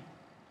be.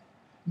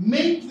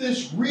 Make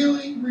this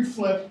really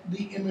reflect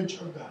the image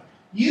of God.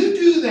 You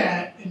do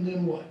that, and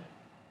then what?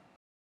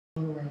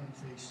 Turn around and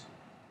face.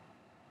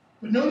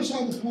 But notice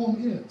how the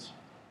poem ends.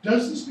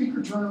 Does the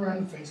speaker turn around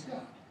and face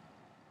God?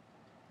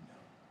 No.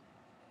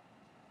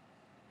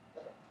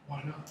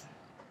 Why not?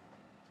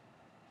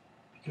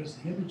 Because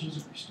the image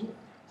isn't restored.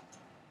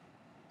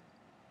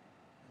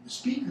 And the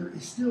speaker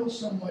is still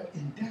somewhat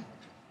in doubt.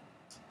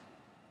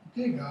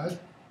 Okay, God,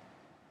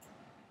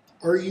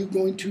 are you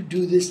going to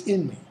do this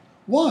in me?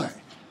 Why?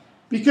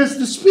 Because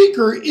the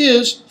speaker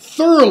is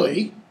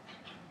thoroughly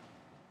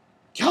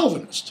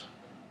Calvinist.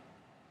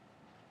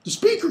 The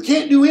speaker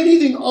can't do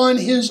anything on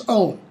his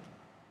own.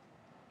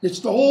 It's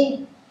the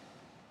whole,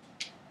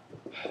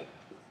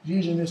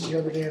 using this the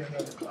other day in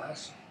another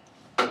class,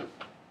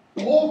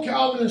 the whole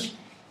Calvinist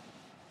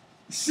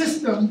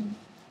system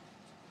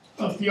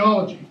of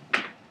theology.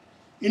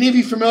 Any of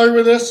you familiar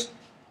with this?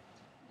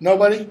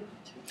 Nobody?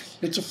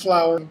 It's a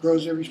flower that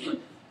grows every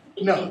spring.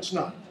 No, it's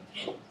not.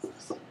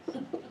 It's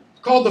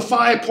called the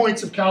 5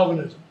 points of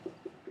Calvinism.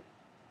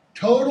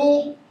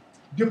 Total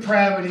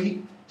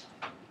depravity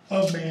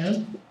of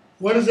man.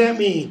 What does that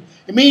mean?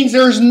 It means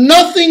there's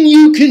nothing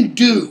you can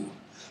do.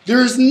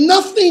 There's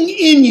nothing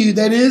in you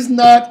that is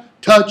not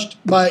touched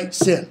by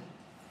sin.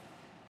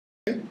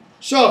 Okay?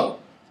 So,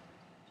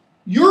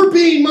 you're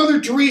being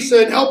Mother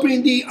Teresa and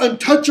helping the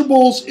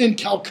untouchables in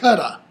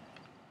Calcutta.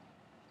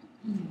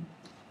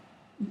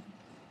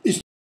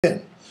 Is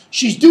sin.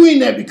 She's doing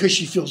that because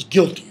she feels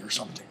guilty or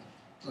something.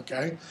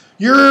 Okay?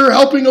 You're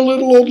helping a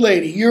little old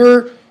lady.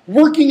 You're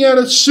working at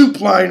a soup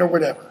line or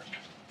whatever.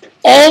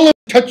 All of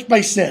it touched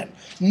by sin.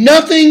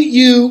 Nothing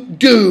you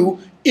do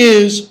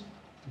is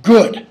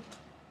good.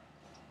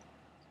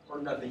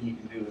 Or nothing you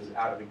can do is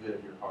out of the good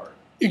of your heart.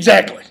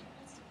 Exactly.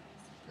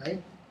 Okay?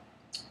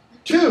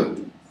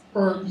 2,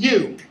 or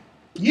you.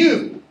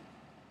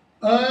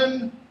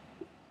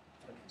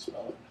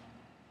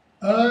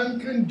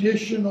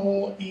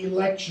 Unconditional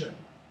election.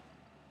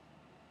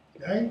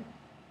 Okay?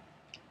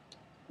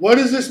 What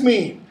does this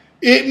mean?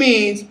 It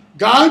means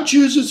God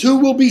chooses who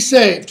will be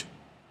saved.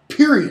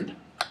 Period.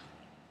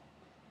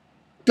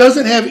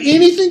 Doesn't have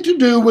anything to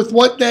do with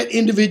what that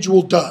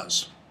individual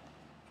does.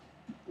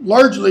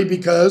 Largely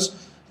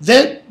because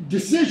that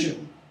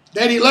decision,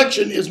 that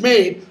election is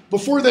made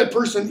before that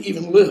person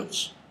even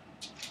lives.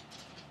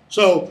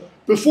 So,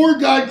 before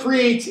God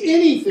creates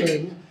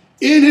anything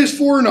in his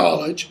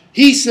foreknowledge,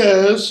 he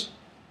says,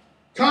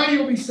 Connie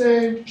will be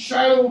saved,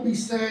 Shiloh will be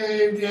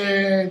saved,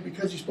 and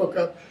because he spoke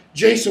up,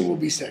 Jason will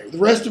be saved. The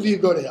rest of you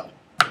go to hell.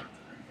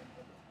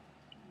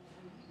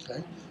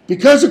 Okay?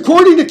 Because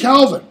according to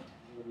Calvin,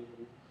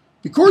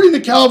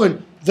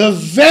 the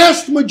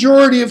vast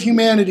majority of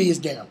humanity is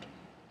damned.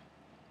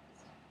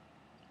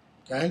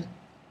 Okay?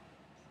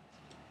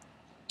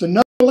 The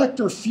non-elect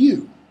are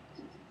few,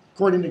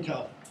 according to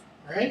Calvin.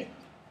 Right?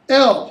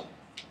 L,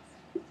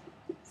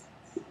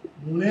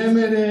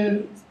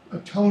 limited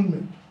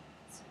atonement.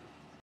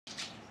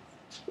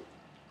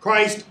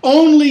 Christ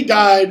only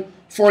died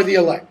for the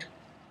elect.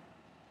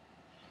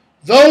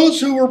 Those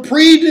who were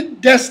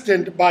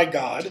predestined by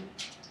God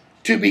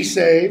to be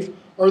saved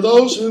are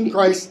those whom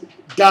Christ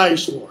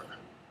dies for.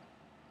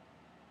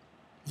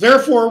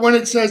 Therefore, when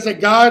it says that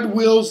God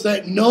wills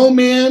that no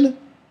man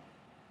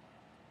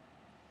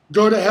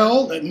go to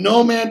hell, that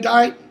no man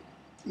die,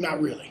 not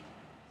really.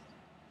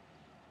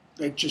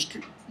 That just,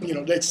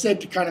 that's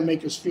said to kind of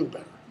make us feel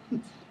better.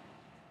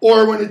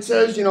 Or when it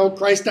says,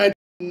 Christ died,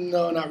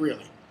 no, not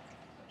really.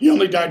 He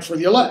only died for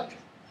the elect.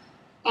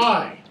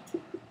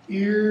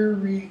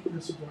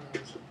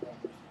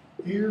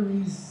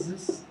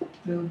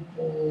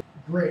 Irresistible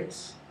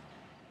grace.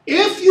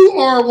 If you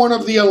are one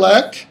of the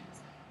elect,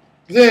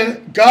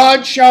 then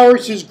God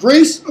showers his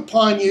grace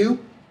upon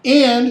you,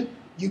 and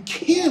you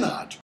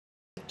cannot.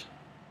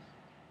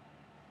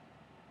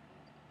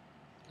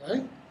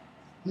 Okay?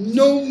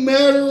 No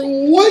matter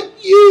what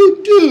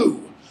you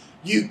do,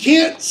 you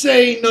can't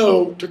say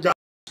no to God.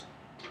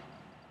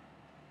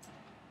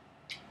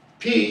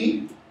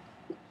 P,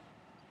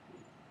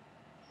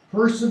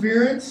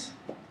 perseverance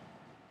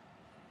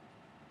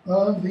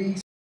of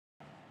these.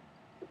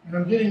 And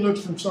I'm getting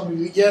looks from some of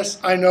you. Yes,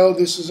 I know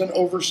this is an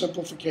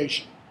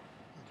oversimplification.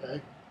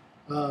 Okay,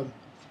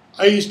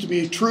 I used to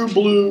be a true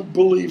blue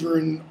believer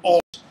in all.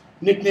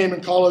 Nickname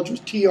in college was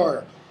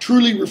TR,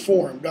 truly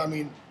reformed. I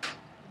mean,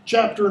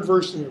 chapter and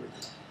verse and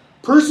everything.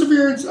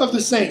 Perseverance of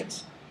the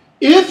saints.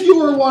 If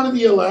you are one of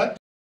the elect,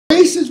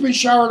 grace has been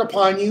showered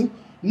upon you.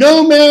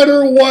 No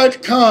matter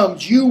what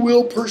comes, you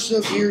will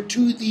persevere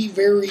to the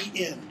very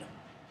end.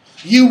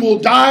 You will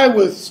die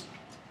with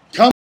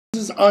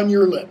curses on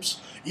your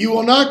lips. You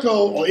will not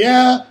go, oh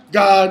yeah,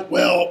 God,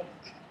 well.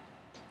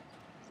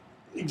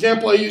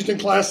 Example I used in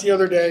class the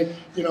other day,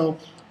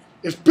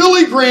 if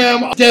Billy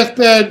Graham on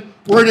deathbed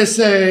were to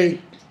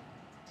say,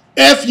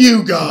 F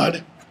you,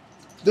 God,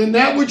 then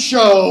that would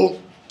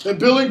show that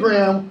Billy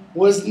Graham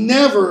was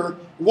never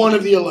one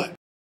of the elect.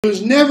 He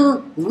was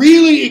never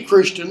really a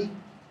Christian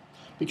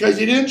because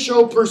he didn't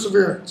show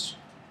perseverance.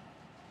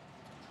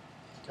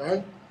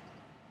 Okay?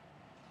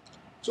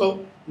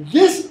 So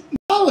this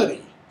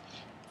melody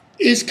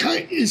is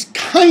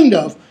kind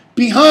of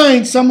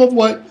behind some of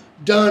what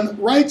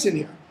Donne writes in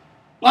here.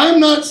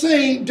 I'm not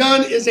saying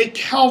Donne is a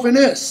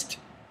Calvinist,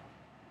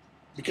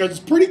 because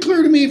it's pretty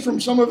clear to me from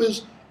some of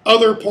his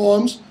other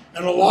poems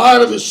and a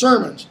lot of his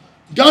sermons,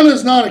 Donne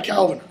is not a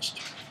Calvinist.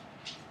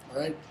 All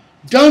right?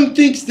 Donne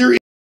thinks there is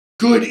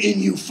good in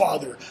you,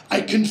 Father.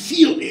 I can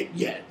feel it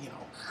yet,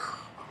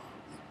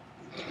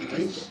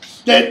 Right?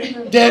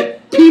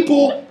 That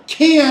people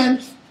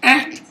can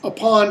act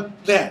upon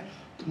that.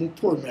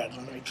 Poor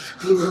Madeline, I just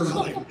blew her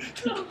mind.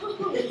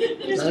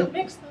 Just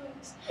mix those.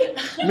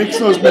 Mix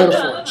those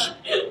metaphors.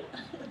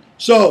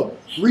 So,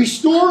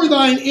 restore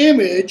thine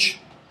image,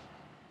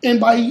 and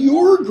by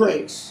your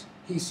grace,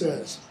 he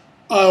says,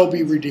 I'll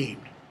be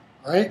redeemed.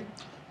 Right?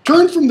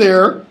 Turn from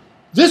there.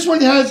 This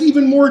one has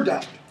even more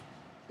depth.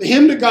 The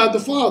hymn to God the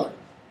Father.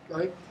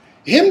 Right?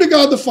 The hymn to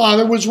God the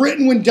Father was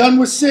written when Donne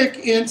was sick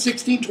in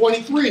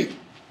 1623.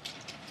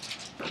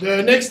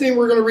 The next thing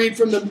we're going to read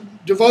from the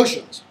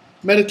devotions,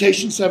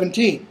 Meditation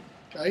 17.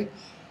 Okay?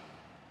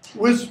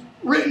 Was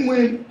written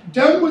when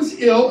Donne was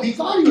ill. He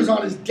thought he was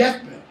on his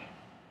deathbed.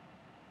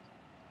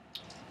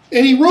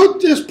 And he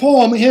wrote this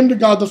poem, Hymn to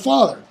God the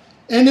Father.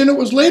 And then it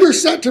was later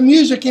set to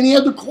music, and he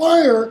had the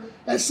choir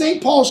at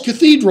St. Paul's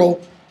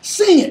Cathedral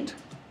sing it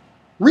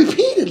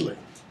repeatedly.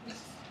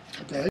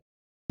 Okay?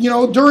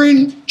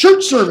 During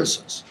church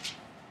services.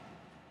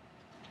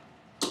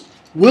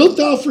 Wilt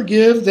thou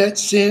forgive that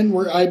sin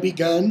where I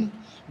begun,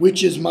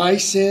 which is my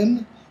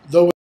sin,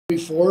 though it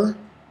before?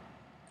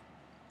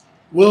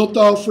 Wilt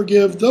thou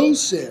forgive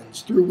those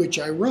sins through which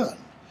I run,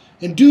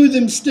 and do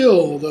them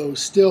still, though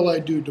still I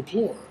do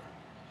deplore?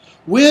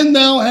 When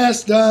thou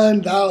hast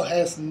done, thou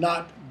hast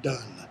not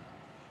done,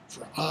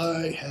 for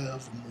I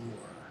have more.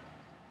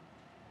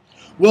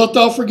 Wilt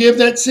thou forgive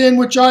that sin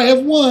which I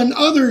have won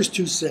others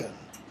to sin,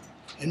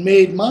 and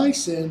made my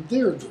sin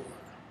their door?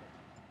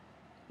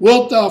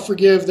 Wilt thou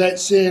forgive that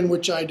sin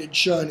which I did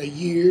shun a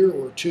year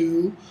or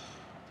two,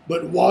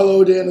 but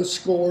wallowed in a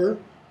score?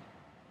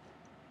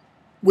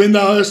 When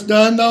thou hast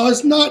done, thou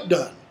hast not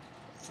done,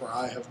 for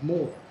I have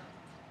more.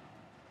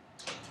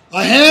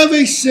 I have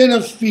a sin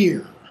of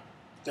fear,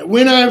 that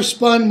when I have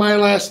spun my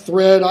last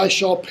thread, I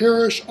shall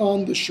perish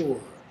on the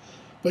shore.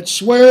 But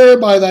swear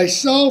by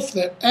thyself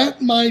that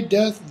at my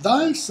death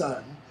thy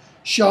sun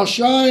shall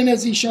shine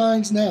as he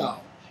shines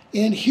now,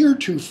 and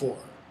heretofore.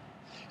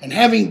 And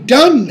having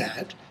done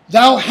that,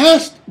 thou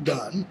hast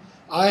done,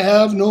 I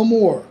have no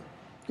more.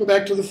 Go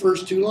back to the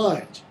first two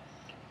lines.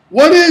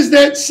 What is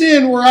that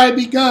sin where I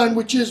begun,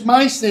 which is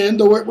my sin,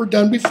 though it were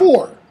done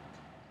before?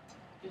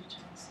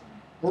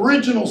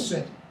 Original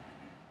sin.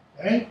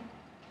 Okay?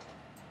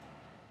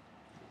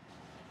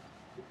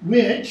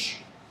 Which,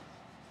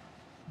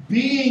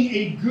 being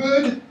a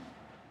good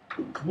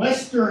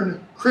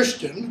Western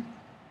Christian,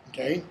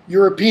 okay,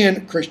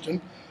 European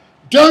Christian,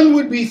 Donne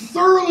would be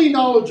thoroughly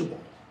knowledgeable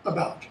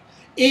about.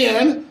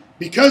 And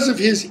because of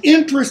his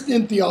interest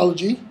in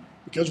theology,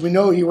 because we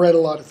know he read a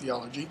lot of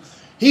theology,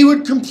 he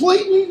would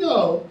completely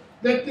know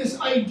that this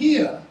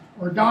idea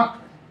or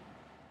doctrine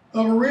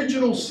of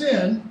original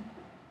sin,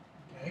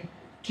 okay,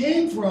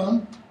 came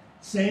from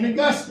St.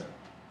 Augustine.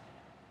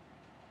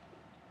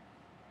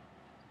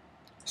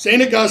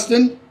 St.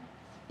 Augustine,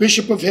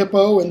 Bishop of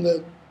Hippo in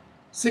the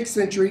 6th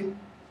century,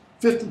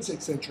 5th and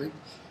 6th century,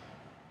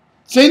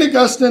 St.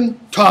 Augustine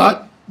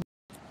taught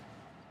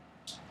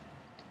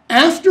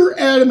after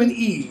Adam and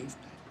Eve,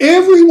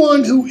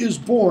 everyone who is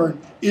born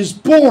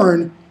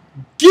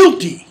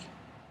guilty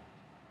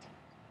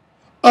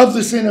of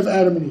the sin of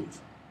Adam and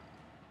Eve.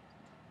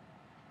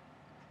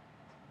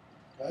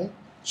 Okay?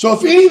 So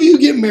if any of you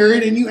get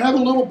married and you have a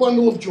little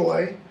bundle of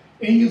joy,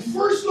 and you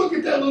first look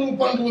at that little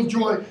bundle of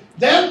joy,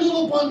 that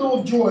little bundle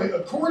of joy,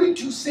 according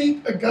to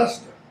St.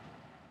 Augustine,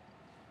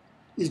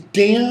 is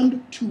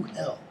damned to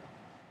hell.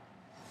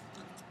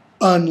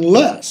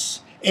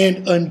 Unless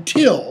and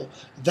until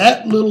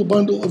that little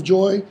bundle of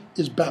joy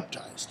is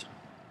baptized.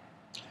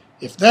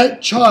 If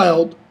that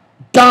child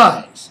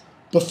dies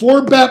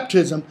before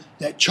baptism,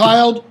 that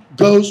child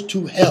goes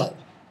to hell.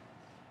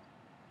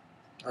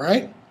 All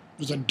right?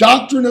 There's a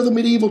doctrine of the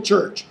medieval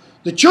church.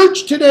 The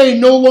church today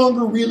no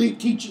longer really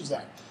teaches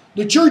that.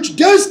 The church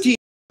does teach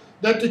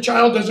that the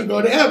child doesn't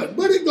go to heaven,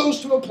 but it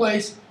goes to a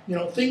place,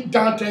 think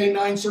Dante,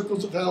 9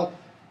 circles of hell.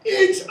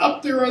 It's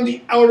up there on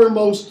the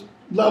outermost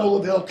level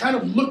of hell, kind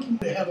of looking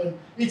to heaven.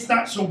 It's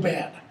not so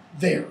bad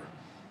there.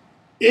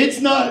 It's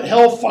not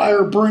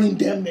hellfire, burning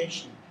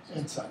damnation,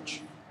 and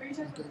such. Are you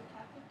talking about the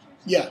Catholic Church?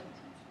 Yeah.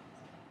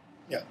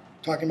 Yeah,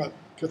 talking about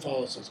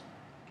Catholicism.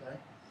 Okay.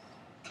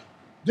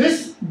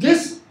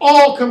 This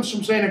all comes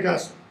from St.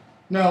 Augustine.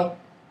 Now,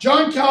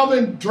 John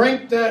Calvin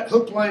drank that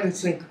hook, line, and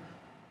sinker.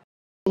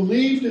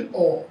 Believed it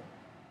all.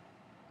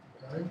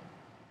 Okay.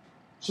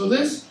 So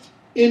this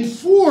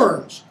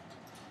informs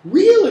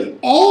really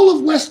all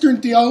of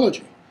Western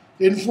theology.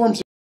 It informs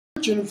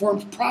the church, it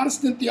informs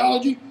Protestant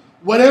theology,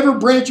 whatever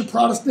branch of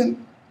Protestant,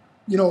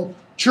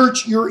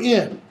 church you're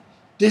in.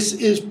 This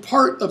is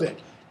part of it.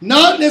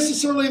 Not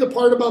necessarily the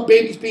part about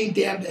babies being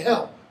damned to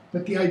hell,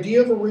 but the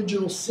idea of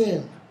original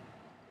sin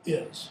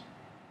is.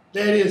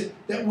 That is,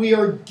 that we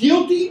are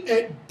guilty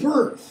at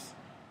birth.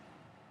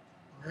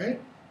 All right?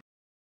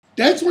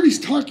 That's what he's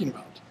talking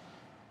about.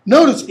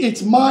 Notice,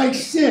 it's my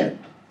sin.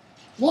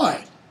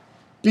 Why?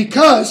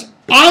 Because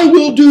I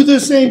will do the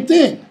same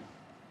thing.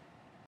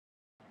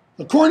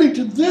 According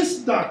to this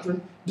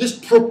doctrine, this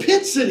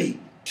propensity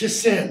to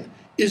sin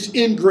is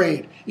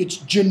ingrained. It's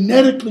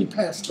genetically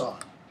passed on.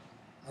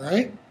 All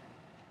right?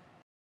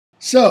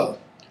 So,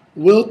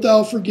 wilt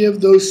thou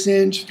forgive those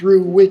sins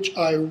through which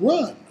I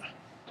run,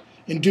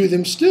 and do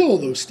them still,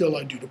 though still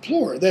I do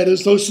deplore? That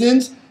is, those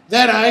sins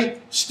that I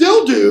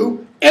still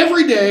do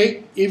every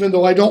day, even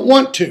though I don't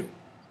want to.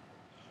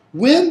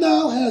 When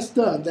thou hast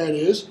done, that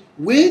is,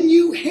 when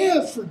you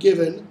have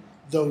forgiven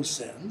those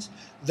sins,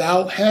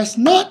 thou hast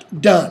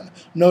not done.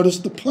 Notice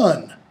the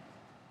pun.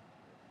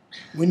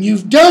 When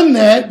you've done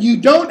that, you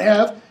don't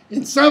have,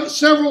 in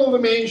several of the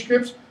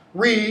manuscripts,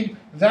 read,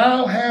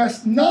 thou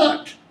hast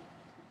not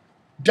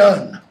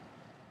done.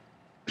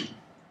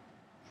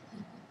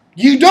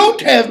 You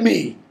don't have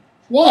me.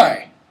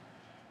 Why?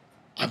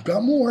 I've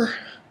got more.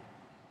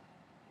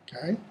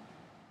 Okay?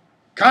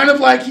 Kind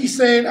of like he's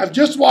saying, I've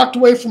just walked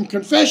away from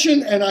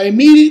confession and I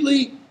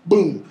immediately,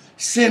 boom,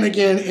 sin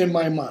again in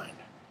my mind.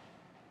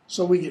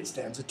 So we get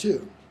stanza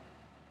 2.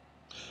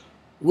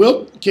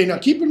 Okay, now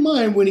keep in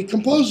mind, when he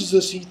composes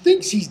this, he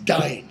thinks he's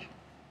dying.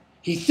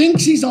 He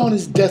thinks he's on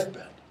his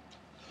deathbed.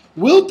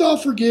 Wilt thou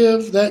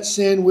forgive that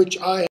sin which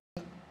I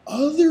have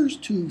others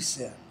to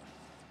sin?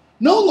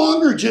 No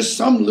longer just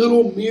some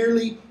little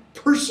merely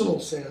personal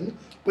sin,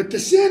 but the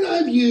sin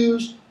I've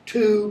used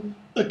to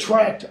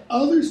attract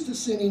others to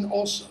sinning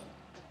also,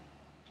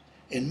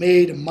 and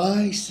made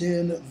my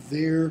sin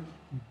their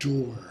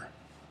door,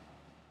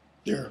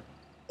 their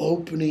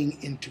opening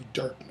into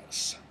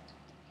darkness.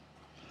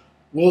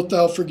 Wilt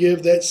thou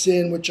forgive that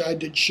sin which I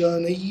did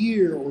shun a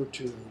year or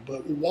two,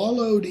 but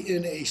wallowed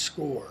in a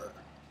score?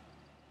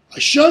 I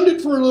shunned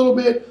it for a little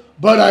bit,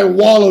 but I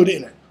wallowed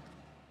in it.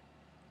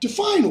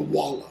 Define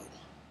wallow.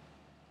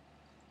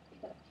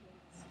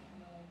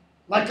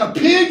 Like a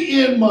pig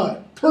in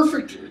mud.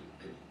 Perfect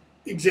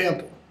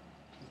example.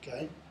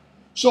 Okay?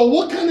 So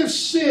what kind of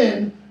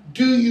sin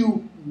do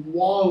you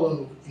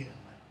wallow in?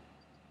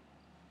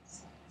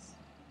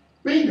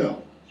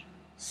 Bingo.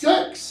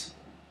 Sex.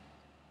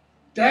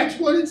 That's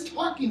what it's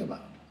talking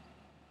about.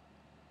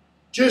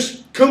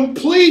 Just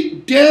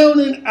complete down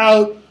and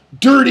out,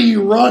 dirty,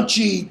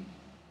 raunchy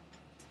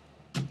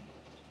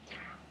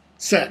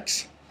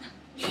sex.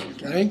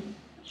 Okay?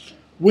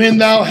 When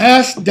thou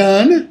hast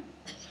done,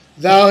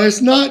 thou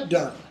hast not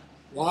done.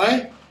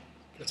 Why?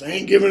 Because I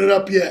ain't given it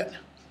up yet.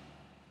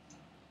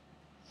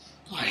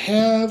 I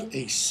have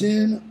a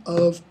sin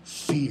of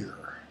fear.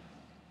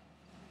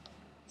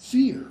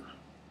 Fear.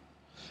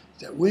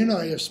 That when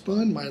I have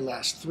spun my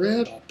last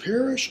thread, I'll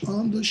perish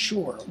on the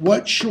shore.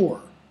 What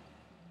shore?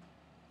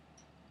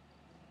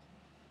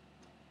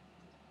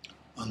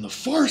 On the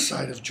far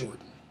side of Jordan.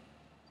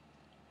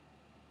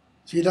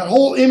 See, that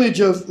whole image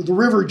of the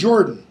river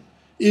Jordan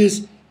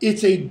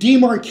it's a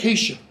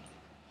demarcation.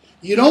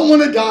 You don't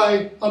want to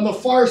die on the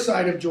far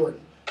side of Jordan.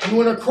 You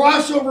want to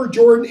cross over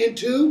Jordan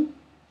into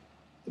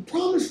the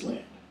promised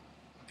land.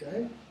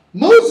 Okay?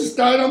 Moses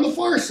died on the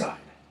far side.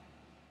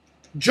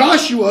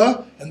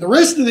 Joshua and the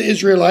rest of the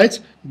Israelites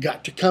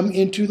got to come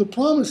into the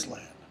promised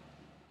land.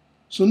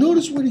 So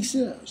notice what he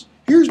says.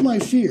 Here's my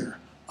fear.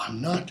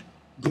 I'm not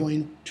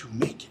going to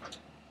make it.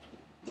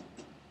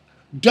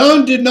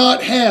 Donne did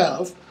not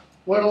have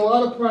what a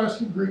lot of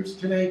Protestant groups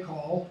today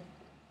call,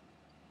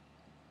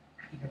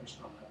 I can never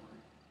spell that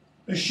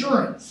word,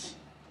 assurance.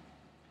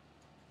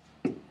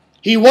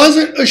 He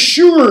wasn't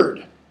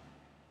assured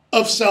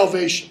of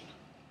salvation.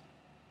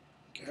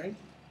 Okay?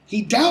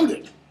 He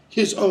doubted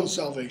his own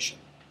salvation.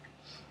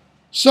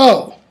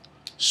 So,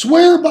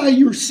 swear by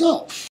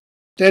yourself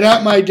that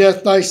at my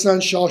death thy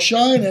sun shall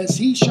shine as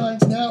he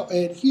shines now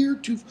and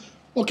heretofore.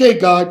 Okay,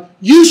 God,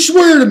 you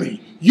swear to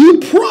me, you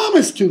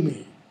promise to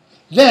me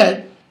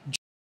that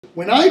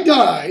when I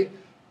die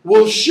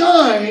will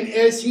shine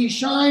as he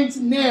shines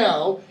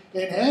now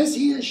and as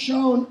he has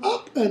shone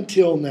up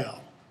until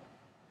now.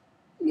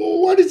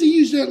 Well, why does he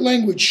use that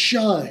language,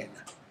 shine?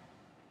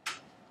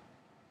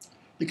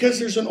 Because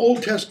there's an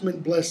Old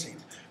Testament blessing.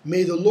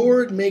 May the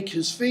Lord make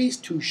his face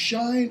to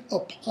shine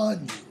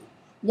upon you.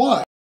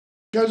 Why?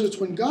 Because it's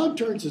when God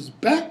turns his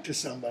back to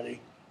somebody,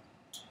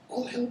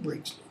 all hell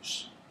breaks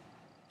loose.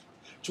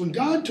 It's when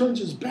God turns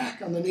his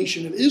back on the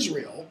nation of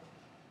Israel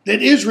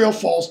that Israel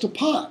falls to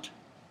pot.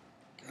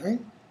 Okay?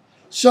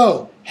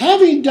 So,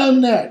 having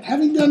done that,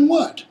 having done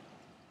what?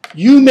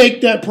 You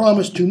make that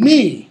promise to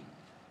me,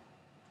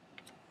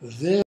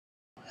 then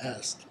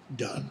hast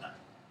done.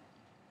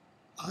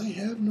 I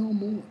have no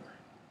more.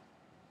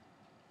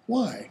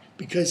 Why?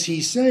 Because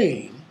he's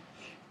saying,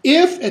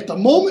 if at the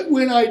moment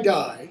when I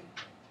die,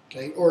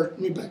 okay, or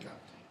let me back up.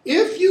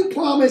 If you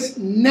promise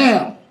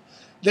now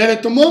that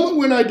at the moment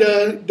when I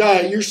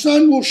die, your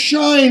sun will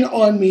shine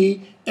on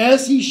me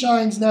as he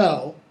shines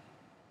now,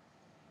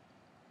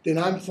 then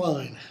I'm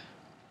fine.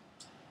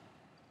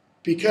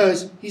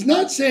 Because he's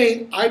not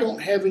saying I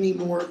don't have any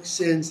more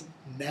sins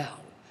now.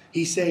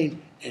 He's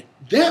saying at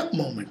that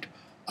moment,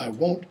 I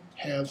won't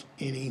have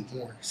any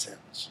more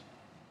sins.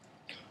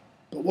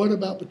 But what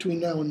about between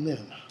now and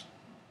then?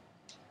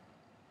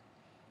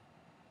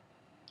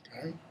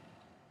 Okay.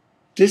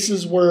 This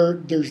is where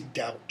there's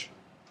doubt.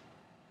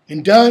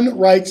 And Donne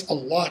writes a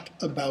lot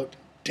about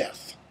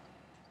death.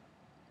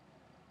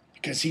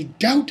 Because he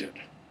doubted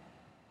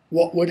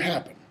what would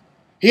happen.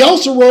 He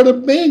also wrote a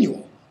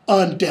manual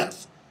on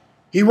death.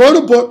 He wrote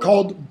a book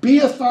called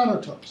Bia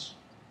Thanatos.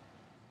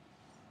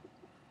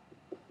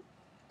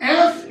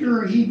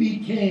 After he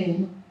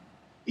became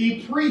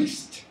a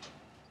priest.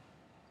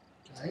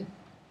 Okay?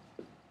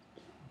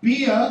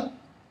 Bia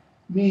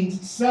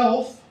means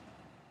self.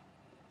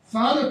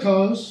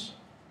 Thanatos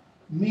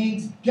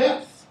means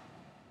death.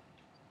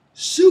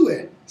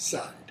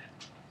 Suicide.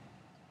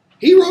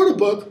 He wrote a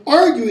book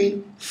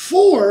arguing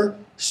for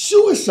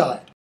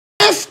suicide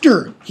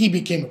after he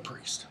became a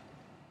priest.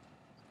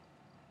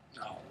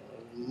 Now,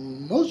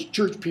 most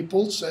church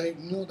people say,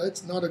 no,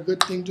 that's not a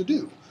good thing to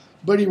do.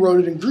 But he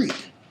wrote it in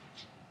Greek.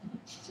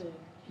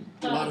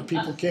 A lot of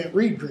people can't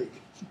read Greek.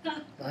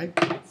 Right?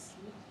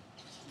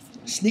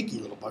 Sneaky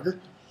little bugger.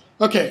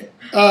 Okay,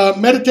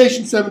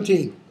 meditation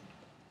 17.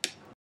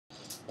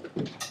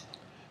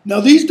 Now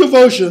these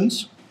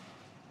devotions,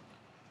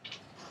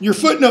 your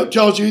footnote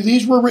tells you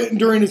these were written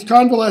during his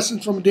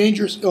convalescence from a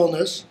dangerous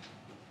illness.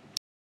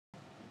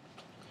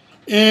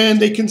 And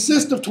they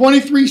consist of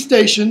 23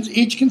 stations,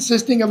 each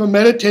consisting of a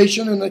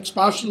meditation, an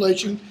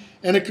expostulation,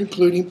 and a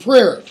concluding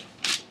prayer.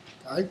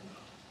 Okay?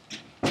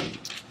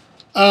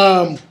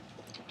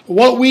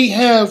 What we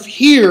have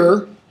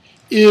here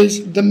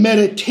is the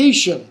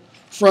meditation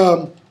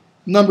from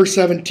number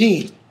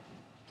 17.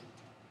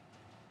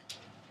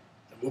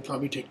 We'll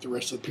probably take the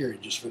rest of the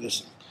period just for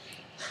this one.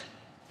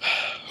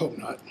 Hope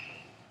not.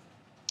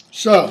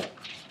 So,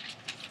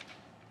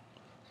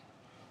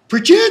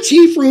 perchance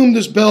he for whom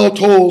this bell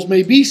tolls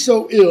may be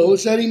so ill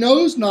as that he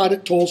knows not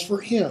it tolls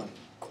for him.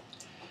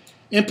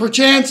 And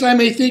perchance I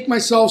may think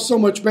myself so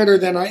much better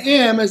than I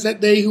am, as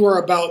that they who are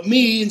about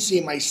me and see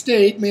my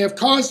state may have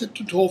caused it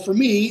to toll for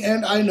me,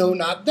 and I know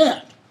not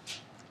that.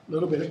 A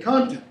little bit of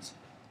context.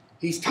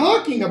 He's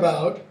talking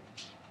about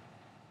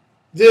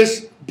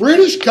this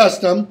British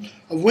custom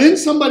of when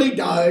somebody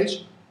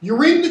dies, you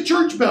ring the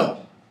church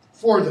bell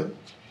for them.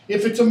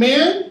 If it's a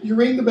man, you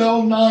ring the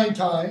bell 9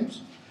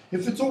 times.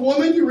 If it's a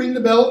woman, you ring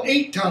the bell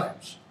 8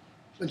 times.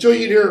 Until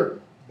you'd hear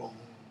boom,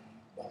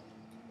 boom,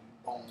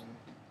 boom,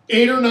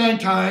 8 or 9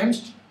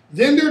 times.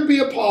 Then there'd be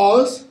a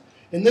pause,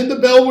 and then the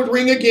bell would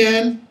ring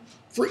again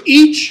for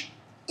each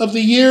of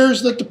the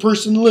years that the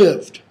person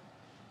lived.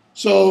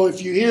 So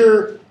if you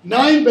hear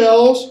 9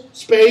 bells,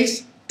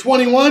 space,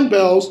 21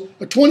 bells,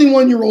 a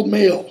 21-year-old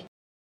male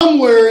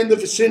somewhere in the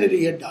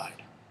vicinity had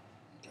died.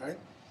 Okay?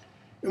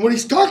 And what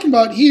he's talking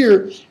about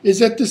here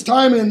is at this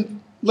time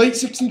in late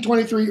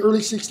 1623, early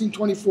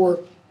 1624,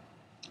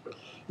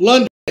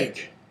 London,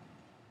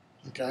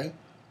 okay,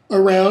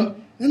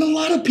 around, and a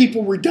lot of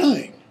people were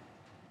dying.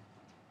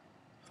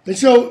 And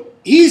so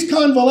he's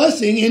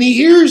convalescing and he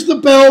hears the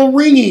bell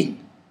ringing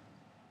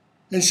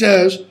and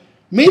says,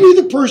 maybe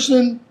the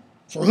person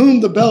for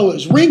whom the bell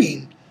is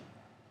ringing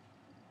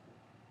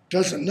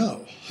doesn't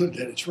know that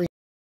it's ringing.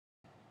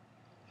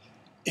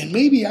 And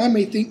maybe I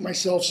may think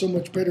myself so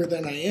much better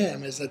than I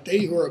am, as that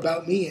they who are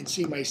about me and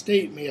see my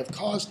state may have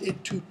caused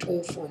it to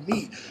toll for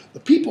me. The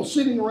people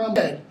sitting around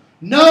the bed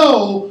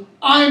know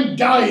I'm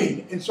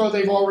dying, and so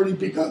they've already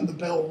begun the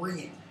bell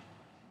ringing.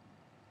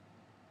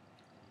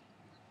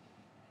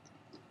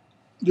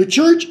 The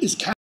church is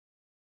Catholic,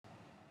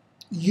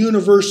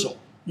 universal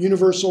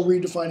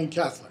redefining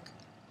Catholic.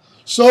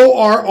 So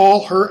are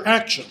all her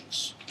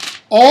actions.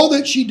 All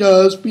that she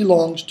does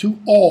belongs to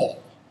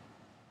all.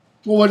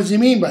 Well, what does he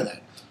mean by that?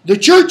 The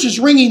church is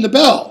ringing the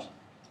bell.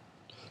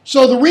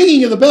 So the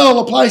ringing of the bell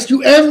applies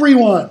to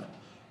everyone,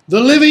 the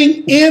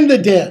living and the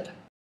dead.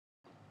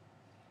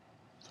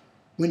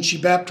 When she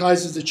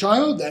baptizes the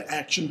child, that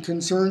action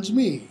concerns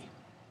me.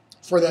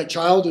 For that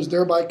child is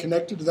thereby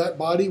connected to that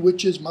body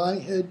which is my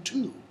head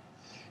too,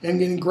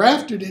 and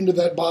engrafted into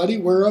that body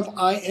whereof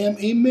I am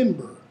a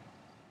member.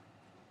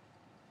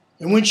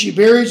 And when she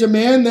buries a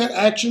man, that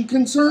action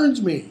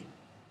concerns me.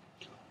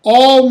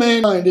 All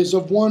mankind is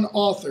of one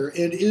author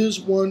and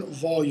is one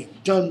volume.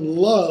 Donne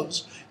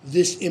loves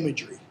this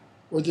imagery,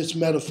 or this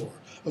metaphor,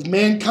 of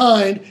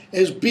mankind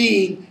as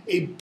being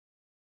a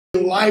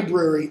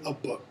library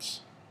of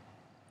books.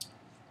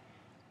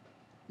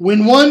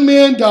 When one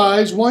man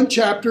dies, one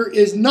chapter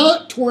is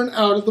not torn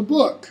out of the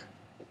book,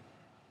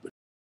 but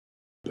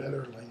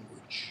better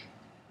language.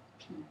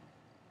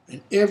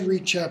 And every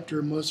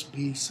chapter must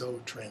be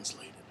so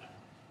translated.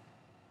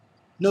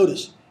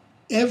 Notice,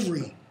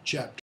 every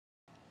chapter.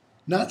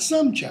 Not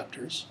some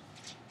chapters,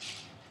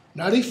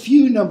 not a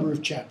few number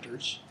of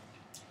chapters,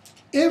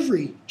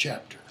 every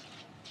chapter.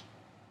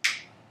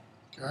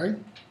 Okay?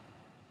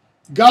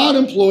 God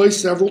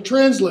employs several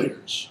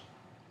translators.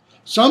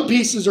 Some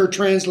pieces are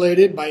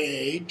translated by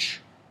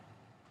age,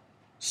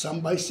 some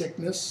by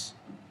sickness,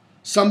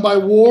 some by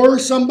war,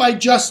 some by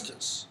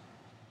justice.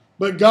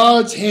 But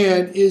God's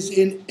hand is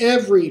in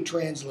every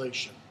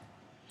translation,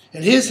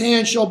 and his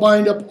hand shall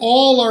bind up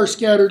all our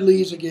scattered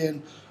leaves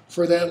again,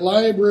 for that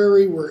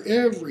library where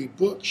every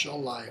book shall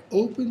lie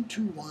open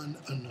to one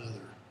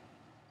another.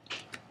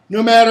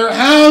 No matter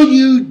how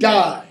you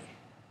die,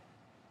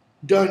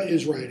 Donne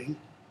is writing,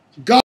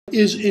 God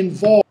is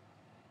involved.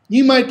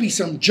 You might be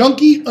some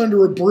junkie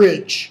under a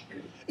bridge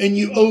and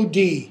you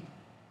OD.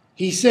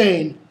 He's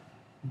saying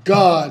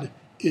God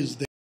is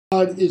there.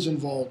 God is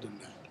involved in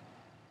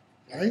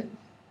that. Okay?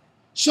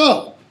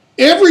 So,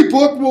 every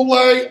book will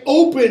lie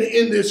open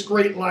in this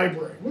great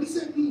library. What does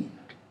that mean?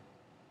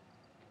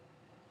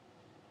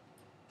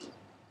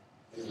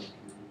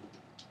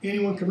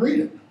 Anyone can read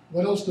it.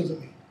 What else does it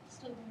mean?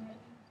 Still being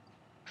written.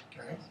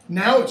 Okay.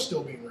 Now it's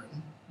still being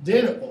written.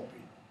 Then it won't be.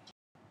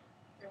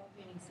 There won't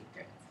be any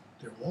secrets.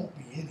 There won't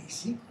be any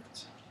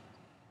secrets.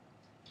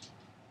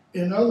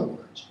 In other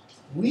words,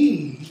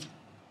 we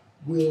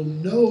will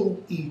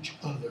know each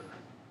other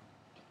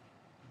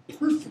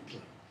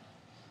perfectly,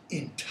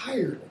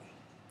 entirely.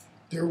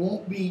 There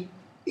won't be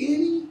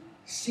any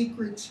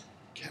secrets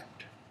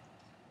kept.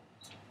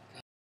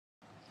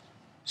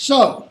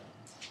 So,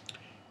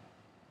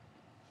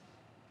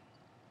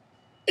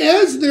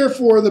 as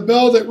therefore the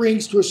bell that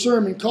rings to a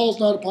sermon calls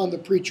not upon the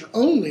preacher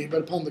only,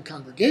 but upon the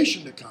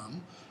congregation to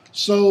come,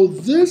 so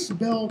this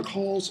bell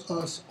calls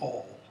us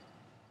all.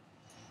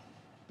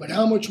 But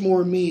how much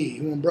more me,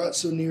 who am brought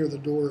so near the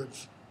door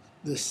of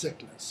this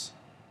sickness?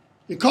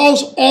 It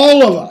calls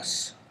all of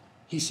us,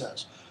 he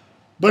says.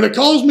 But it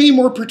calls me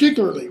more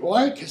particularly.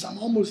 Why? Because I'm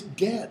almost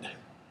dead.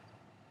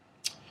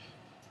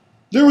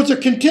 There was a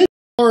contention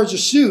as far as a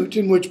suit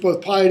in which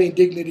both piety and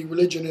dignity,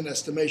 religion and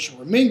estimation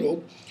were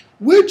mingled.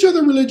 Which of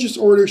the religious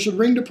orders should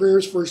ring to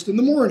prayers first in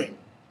the morning?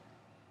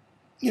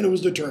 And it was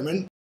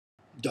determined,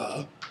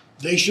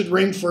 they should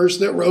ring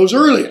first that rose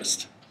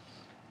earliest.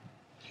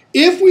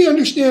 If we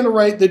understand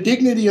aright the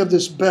dignity of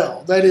this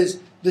bell, that is,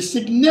 the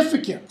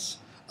significance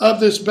of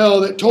this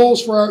bell that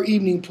tolls for our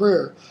evening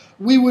prayer,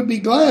 we would be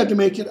glad to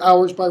make it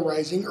ours by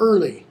rising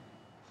early.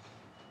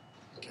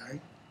 Okay?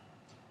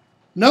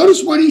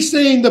 Notice what he's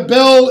saying the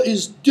bell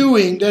is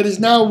doing that is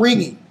now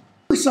ringing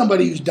for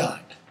somebody who's died.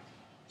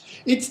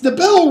 It's the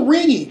bell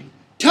ringing,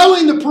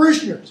 telling the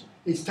parishioners,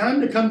 it's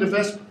time to come to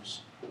Vespers.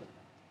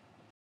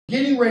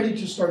 Getting ready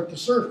to start the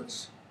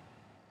service.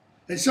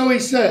 And so he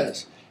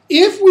says,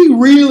 if we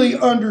really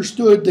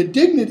understood the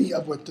dignity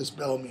of what this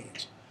bell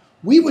means,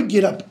 we would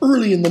get up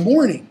early in the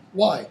morning.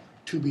 Why?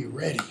 To be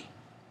ready.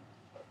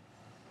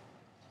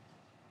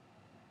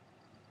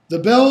 The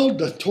bell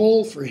doth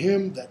toll for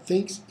him that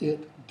thinks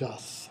it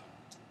doth.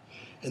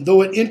 And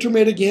though it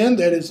intermit again,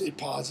 that is, it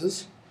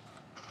pauses,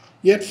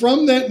 yet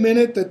from that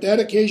minute that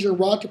occasion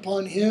wrought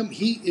upon him,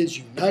 he is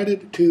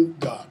united to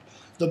God.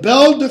 The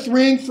bell doth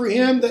ring for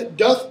him that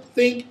doth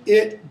think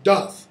it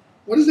doth.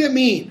 What does that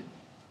mean?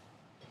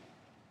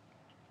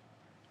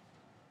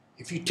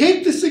 If you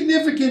take the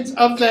significance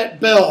of that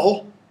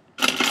bell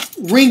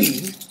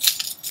ringing,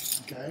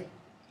 okay,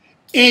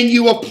 and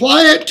you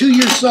apply it to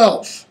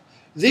yourself,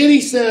 then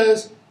he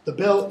says, the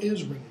bell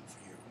is ringing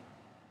for you.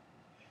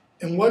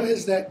 And what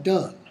has that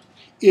done?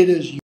 It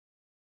is you.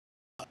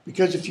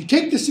 Because if you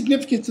take the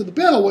significance of the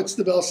bell, what's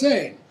the bell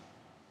saying?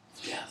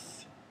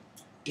 Death,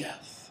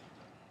 death,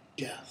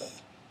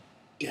 death,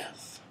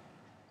 death.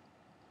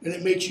 And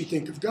it makes you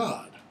think of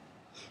God.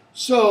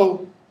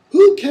 So,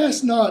 who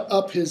casts not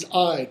up his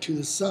eye to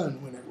the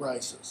sun when it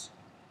rises?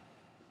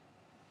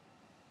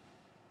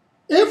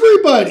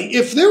 Everybody,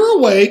 if they're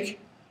awake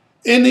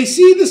and they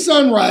see the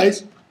sun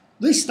rise,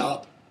 they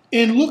stop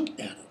and look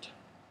at it.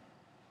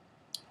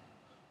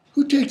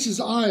 Who takes his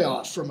eye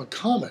off from a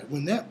comet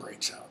when that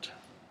breaks out?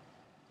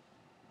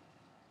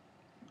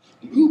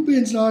 Who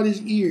bends not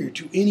his ear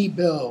to any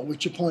bell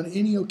which upon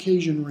any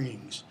occasion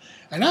rings?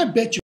 And I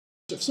bet you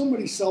if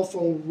somebody's cell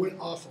phone went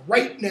off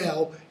right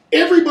now,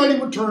 everybody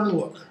would turn and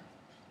look.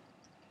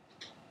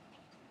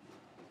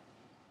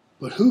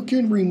 But who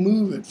can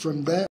remove it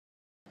from that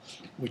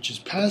which is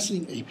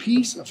passing a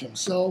piece of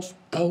himself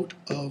out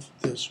of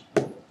this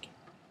world?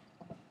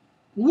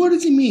 What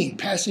does he mean,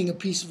 passing a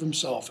piece of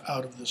himself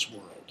out of this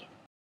world?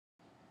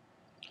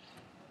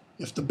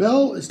 If the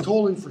bell is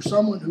tolling for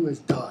someone who has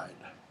died,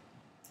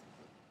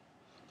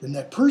 then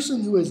that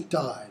person who has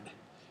died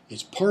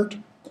is part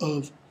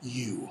of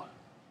you.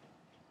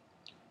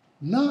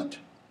 Not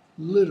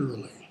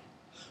literally,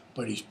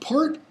 but he's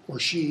part, or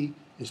she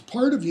is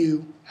part of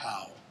you.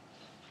 How?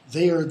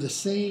 They are the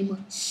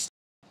same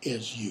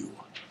as you.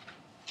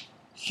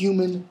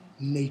 Human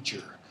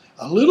nature.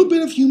 A little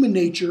bit of human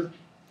nature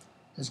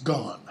has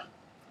gone.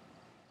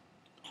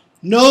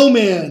 No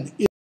man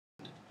is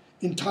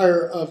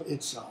entire of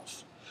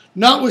itself.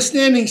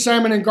 Notwithstanding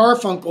Simon and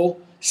Garfunkel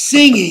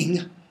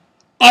singing,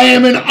 I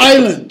am an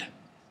island,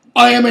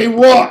 I am a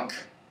rock.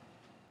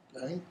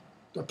 Okay?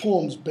 The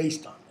poem's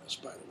based on this,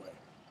 by the way.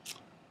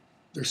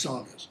 Their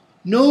song is.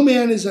 No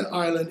man is an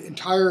island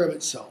entire of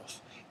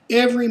itself.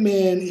 Every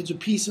man is a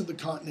piece of the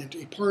continent,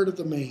 a part of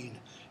the main.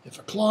 If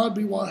a clod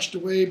be washed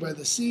away by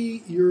the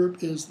sea,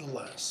 Europe is the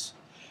less.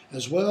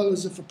 As well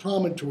as if a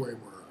promontory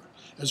were,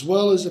 as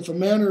well as if a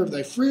manner of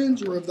thy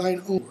friends or of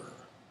thine own were.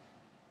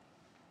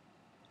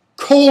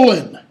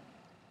 Colon.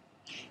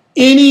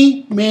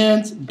 Any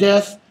man's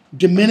death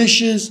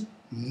diminishes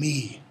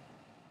me.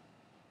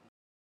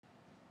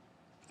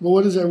 Well,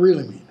 what does that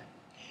really mean?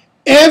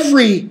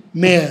 Every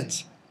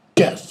man's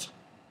death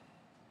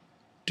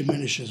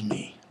diminishes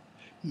me,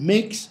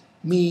 makes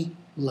me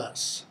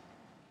less.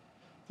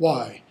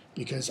 Why?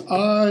 Because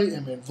I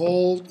am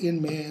involved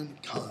in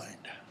mankind.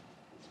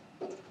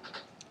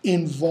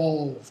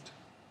 Involved,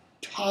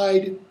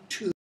 tied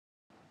to,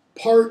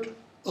 part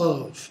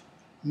of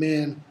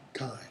mankind.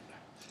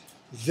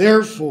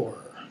 Therefore,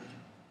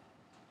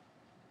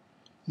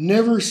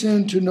 never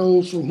sin to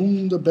know for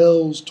whom the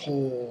bells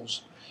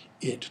tolls.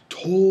 It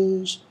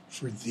tolls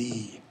for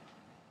thee.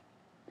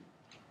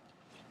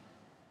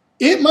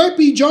 It might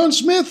be John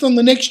Smith on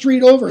the next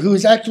street over who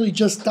has actually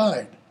just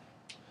died.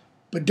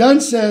 But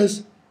Donne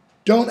says,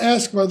 don't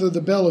ask whether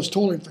the bell is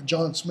tolling for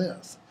John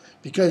Smith.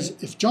 Because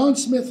if John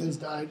Smith has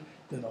died,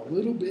 then a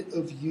little bit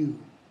of you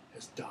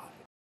has died.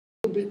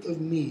 A little bit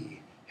of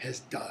me has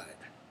died.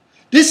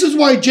 This is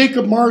why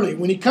Jacob Marley,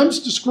 when he comes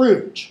to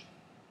Scrooge,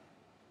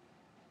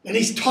 and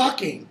he's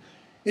talking,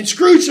 and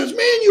Scrooge says,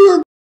 man,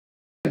 you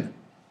are...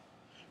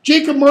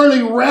 Jacob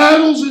Marley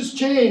rattles his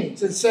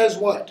chains and says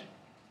what?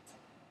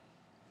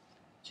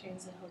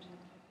 Chains that hold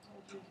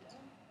you down.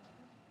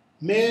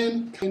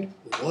 Mankind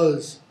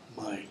was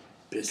my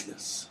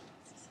business.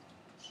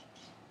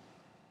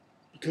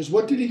 Because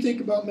what did he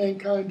think about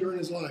mankind during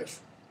his life?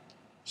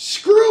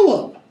 Screw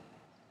him.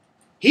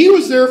 He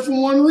was there for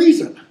one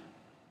reason,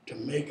 to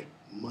make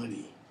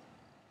money.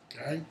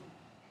 Okay?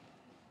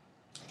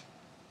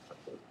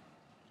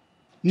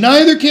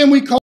 Neither can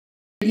we call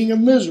it of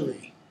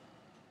misery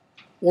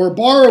or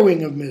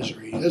borrowing of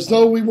misery, as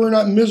though we were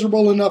not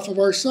miserable enough of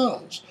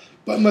ourselves,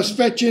 but must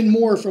fetch in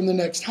more from the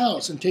next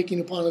house and taking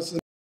upon us the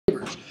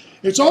neighbors.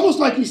 It's almost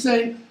like he's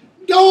saying,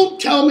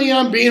 don't tell me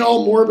I'm being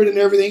all morbid and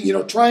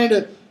everything, trying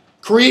to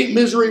create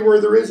misery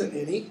where there isn't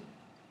any.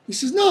 He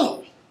says,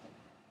 no.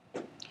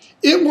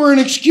 It were an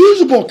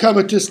excusable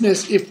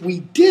covetousness if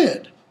we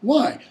did.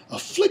 Why?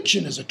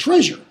 Affliction is a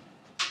treasure.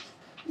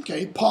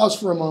 Okay, pause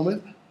for a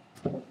moment.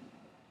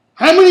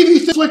 How many of you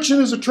think affliction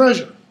is a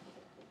treasure?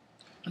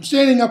 I'm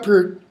standing up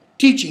here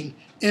teaching,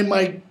 and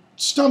my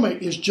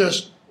stomach is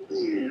just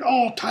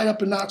all tied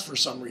up in knots for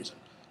some reason,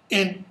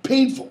 and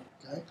painful.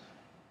 Okay?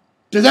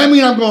 Does that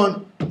mean I'm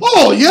going,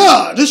 oh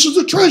yeah, this is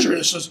a treasure,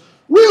 this is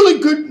really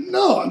good?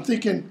 No, I'm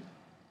thinking,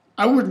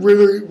 I would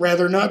really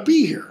rather not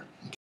be here.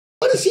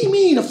 What does he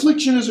mean,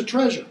 affliction is a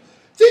treasure?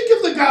 Think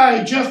of the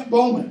guy, Jeff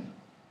Bowman,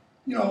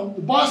 at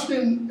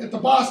the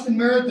Boston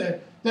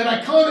Marathon,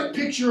 that iconic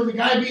picture of the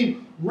guy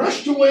being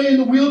rushed away in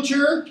the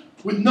wheelchair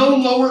with no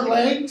lower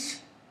legs.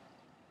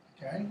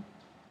 Okay?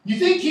 You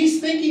think he's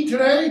thinking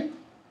today,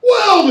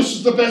 well, this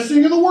is the best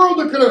thing in the world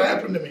that could have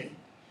happened to me.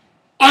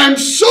 I'm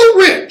so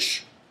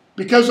rich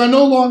because I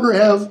no longer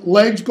have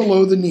legs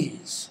below the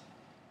knees.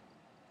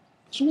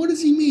 So what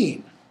does he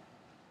mean?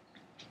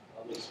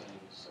 I'm just saying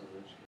it's so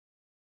rich.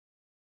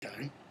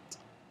 Okay.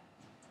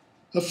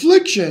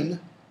 Affliction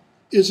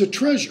is a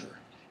treasure,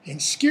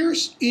 and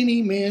scarce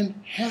any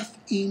man hath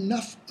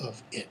enough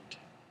of it.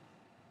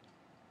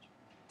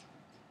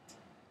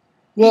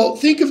 Well,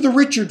 think of the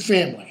Richard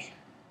family,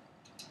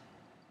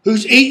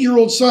 whose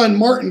 8-year-old son,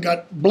 Martin,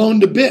 got blown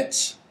to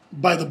bits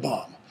by the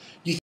bomb.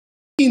 You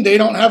think they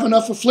don't have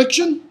enough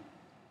affliction?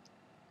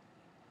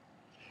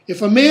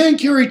 If a man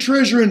carry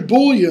treasure in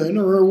bullion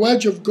or a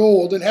wedge of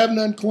gold and have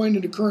none coined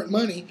into current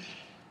money,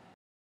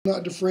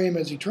 not defray him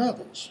as he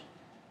travels.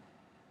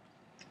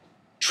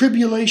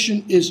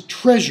 Tribulation is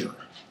treasure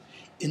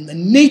in the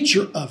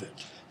nature of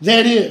it.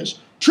 That is,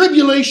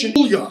 tribulation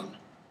bullion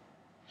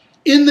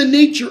in the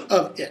nature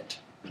of it.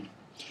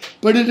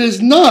 But it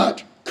is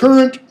not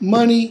current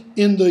money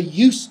in the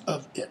use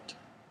of it.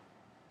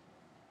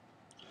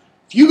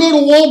 If you go to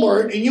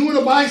Walmart and you want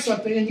to buy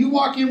something and you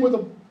walk in with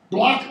a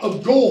block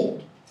of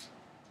gold,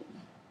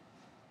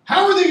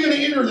 how are they going to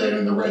enter that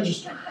in the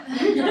register?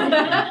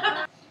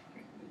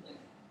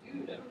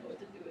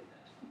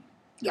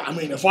 Yeah, I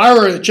mean, if I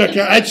were at the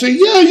checkout, I'd say,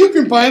 yeah, you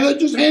can buy that,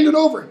 just hand it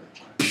over.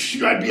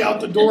 I'd be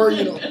out the door,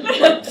 you know.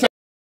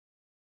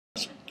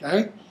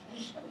 Okay?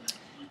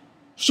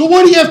 So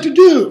what do you have to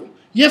do?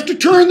 You have to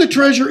turn the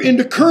treasure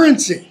into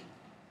currency.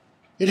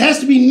 It has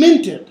to be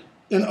minted,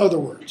 in other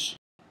words.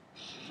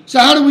 So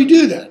how do we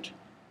do that?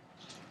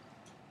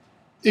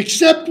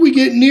 Except we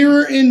get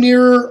nearer and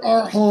nearer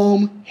our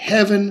home,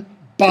 heaven,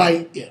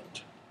 by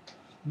it.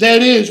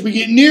 That is, we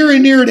get nearer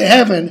and nearer to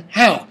heaven.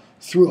 How?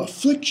 Through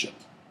affliction.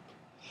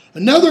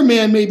 Another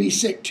man may be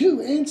sick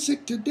too, and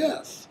sick to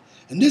death.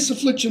 And this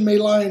affliction may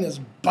lie in his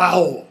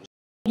bowels,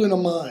 in a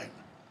mine.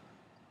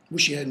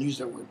 Wish he hadn't used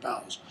that word,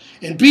 bowels.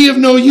 And be of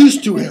no use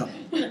to him.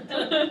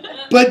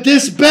 But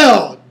this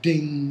bell,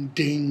 ding,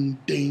 ding,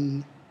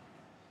 ding,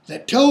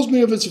 that tells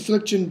me of his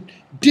affliction,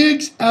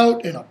 digs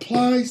out and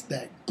applies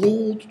that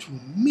gold to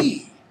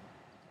me.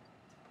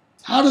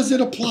 How does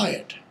it apply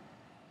it?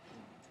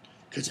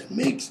 Because it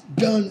makes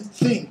Donne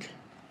think.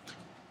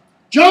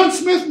 John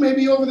Smith may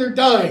be over there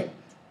dying,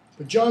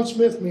 but John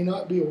Smith may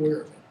not be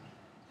aware of it.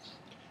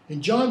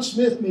 And John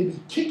Smith may be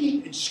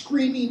kicking and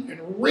screaming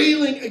and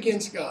railing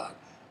against God.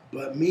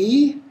 But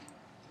me,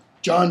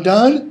 John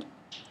Donne,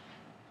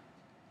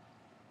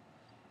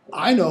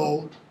 I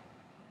know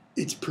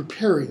it's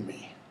preparing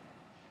me.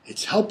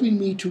 It's helping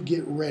me to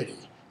get ready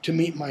to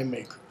meet my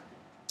Maker.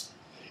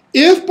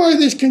 If by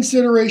this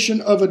consideration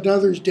of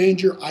another's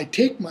danger I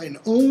take mine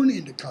own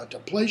into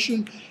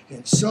contemplation,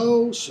 and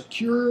so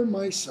secure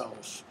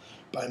myself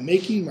by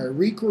making my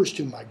recourse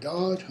to my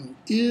God, who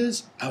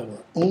is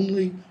our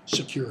only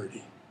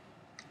security.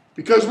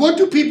 Because what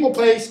do people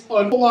place a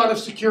lot of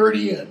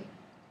security in?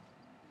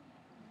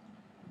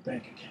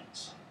 Bank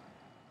accounts,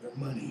 their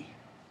money.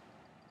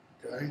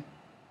 Okay?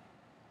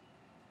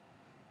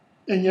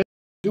 And yet,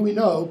 do we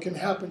know, can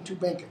happen to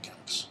bank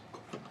accounts.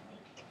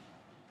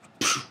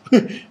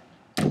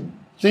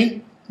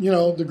 Think,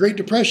 the Great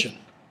Depression.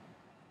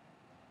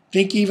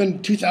 Think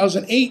even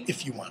 2008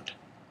 if you want.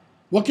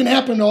 What can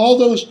happen to all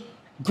those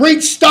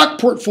great stock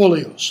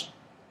portfolios?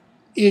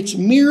 It's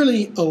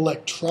merely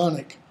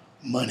electronic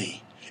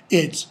money.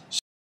 It's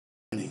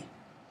money.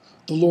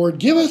 The Lord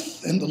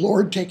giveth and the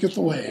Lord taketh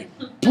away.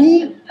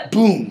 Boom,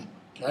 boom.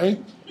 Okay?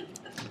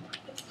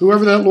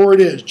 Whoever that Lord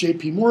is,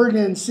 J.P.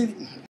 Morgan,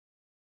 Citi.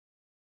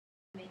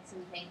 Makes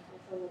him thankful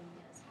for what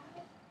he does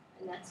have,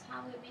 and that's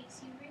how it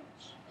makes you rich.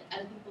 Like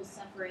other people's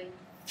suffering.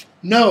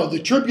 No, the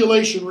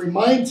tribulation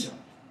reminds him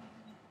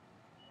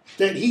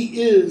that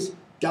he is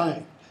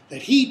dying,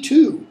 that he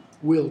too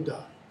will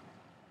die.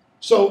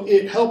 So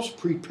it helps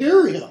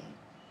prepare him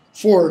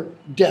for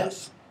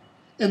death.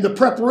 And the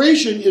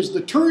preparation is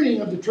the turning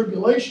of the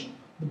tribulation,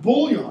 the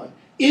bullion,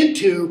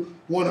 into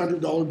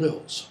 $100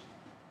 bills.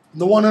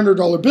 And the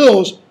 $100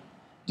 bills,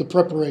 the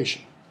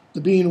preparation,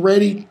 the being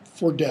ready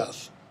for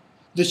death,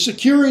 the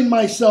securing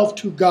myself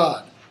to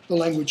God, the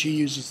language he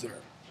uses there.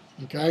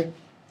 Okay?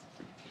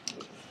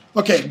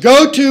 Okay,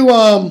 go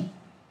to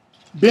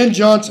Ben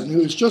Jonson,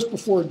 who is just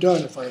before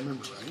Donne, if I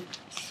remember right.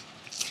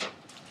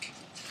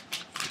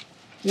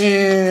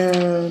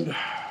 And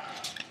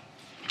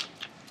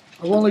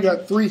I've only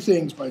got 3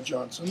 things by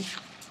Jonson.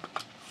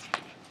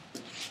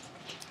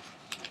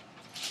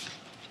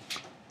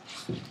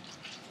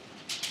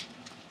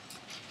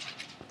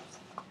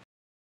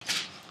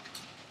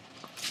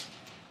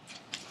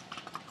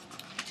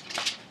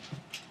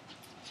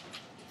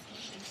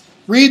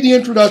 Read the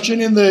introduction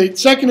in the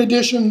second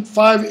edition,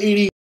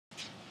 580.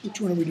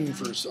 Which one are we doing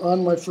first?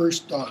 On My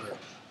First Daughter.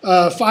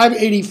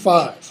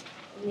 585.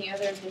 In the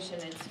other edition,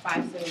 it's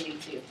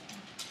 572.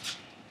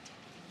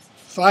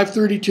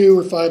 532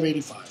 or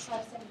 585?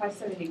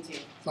 572.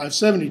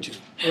 572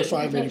 or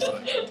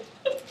 585.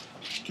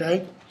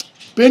 Okay?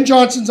 Ben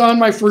Jonson's On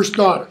My First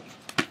Daughter.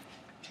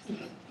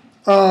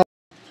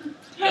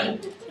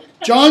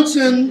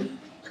 Jonson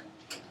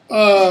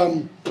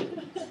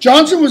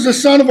was the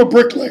son of a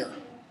bricklayer.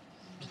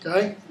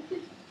 Okay?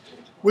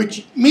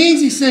 Which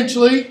means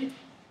essentially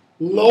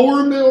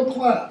lower middle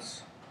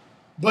class.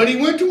 But he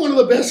went to one of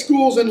the best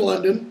schools in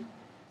London,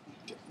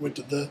 went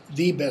to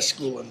the best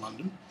school in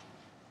London,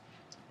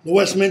 the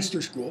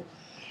Westminster School,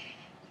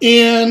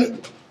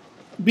 and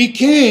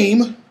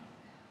became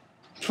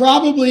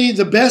probably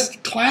the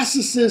best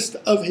classicist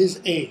of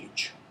his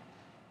age.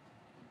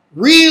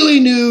 Really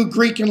knew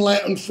Greek and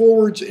Latin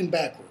forwards and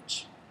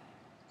backwards.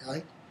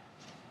 Okay?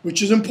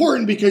 Which is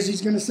important because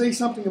he's going to say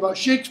something about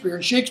Shakespeare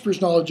and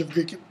Shakespeare's knowledge of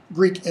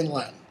Greek and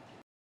Latin.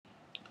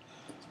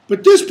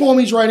 But this poem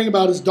he's writing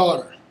about his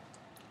daughter,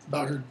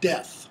 about her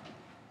death.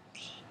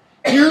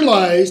 Here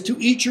lies to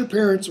each her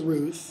parents'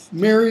 ruth,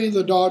 Mary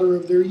the daughter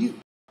of their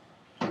youth.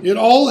 Yet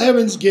all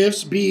heaven's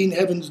gifts being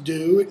heaven's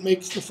due, it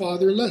makes the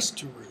father less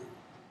to rue.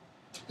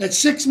 At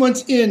 6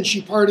 months in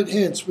she parted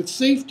hence with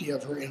safety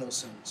of her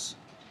innocence,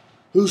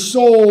 whose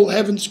soul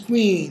heaven's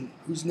queen,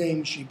 whose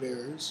name she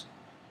bears,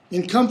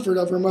 in comfort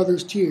of her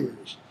mother's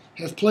tears,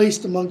 hath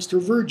placed amongst her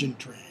virgin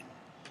train.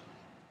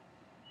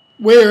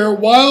 Where,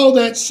 while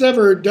that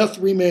severed doth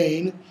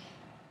remain,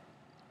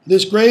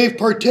 this grave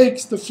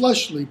partakes the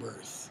fleshly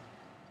birth,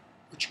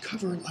 which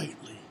cover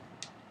lightly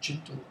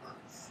gentle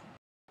earth.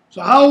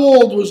 So how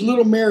old was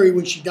little Mary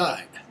when she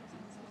died?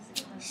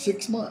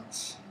 6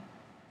 months.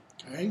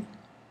 Okay?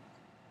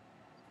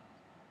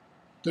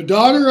 The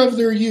daughter of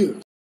their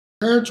youth.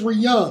 Parents were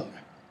young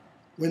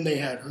when they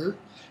had her.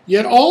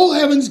 Yet all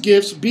heaven's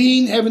gifts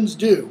being heaven's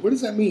due. What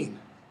does that mean?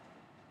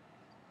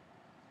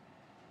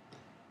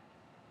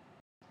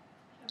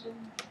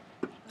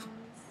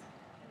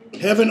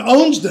 Heaven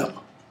owns them.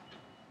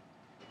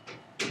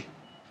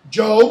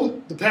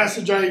 Job, the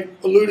passage I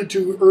alluded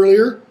to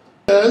earlier,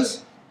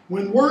 says,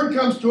 when word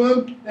comes to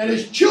him that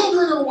his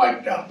children are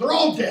wiped out, they're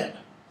all dead.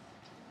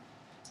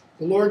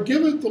 The Lord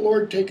giveth, the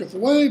Lord taketh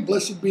away,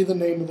 blessed be the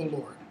name of the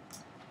Lord.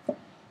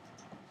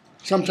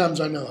 Sometimes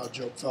I know how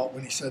Job felt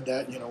when he said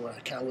that, when I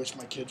kind of wish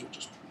my kids would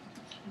just...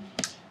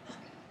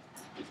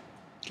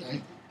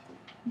 Okay?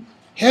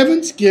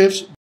 Heaven's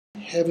gifts,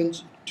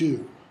 heaven's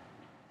due.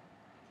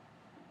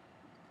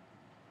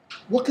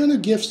 What kind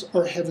of gifts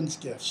are heaven's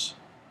gifts?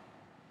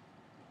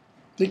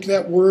 Think of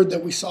that word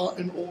that we saw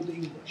in Old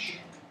English.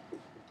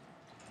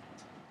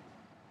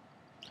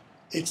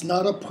 It's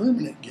not a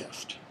permanent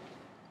gift.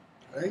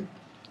 Okay?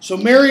 So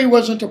Mary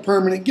wasn't a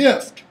permanent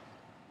gift.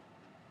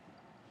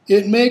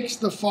 It makes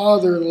the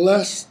father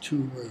less to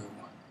rue.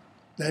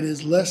 That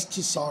is, less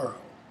to sorrow.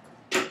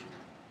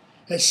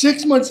 At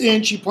 6 months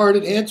in, she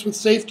parted hence with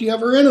safety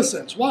of her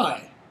innocence.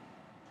 Why?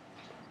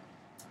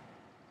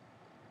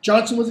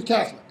 Jonson was a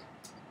Catholic.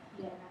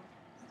 Yeah.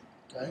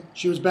 Okay?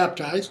 She was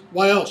baptized.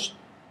 Why else?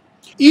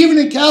 Even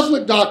in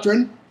Catholic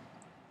doctrine,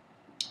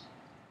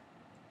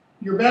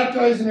 you're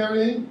baptized and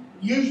everything,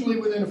 usually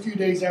within a few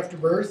days after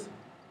birth.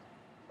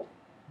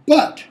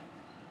 But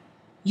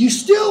you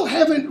still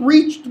haven't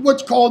reached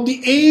what's called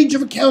the age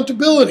of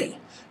accountability.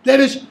 That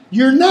is,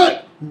 you're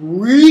not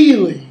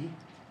really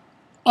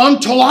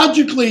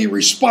ontologically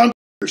responsible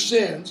for your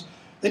sins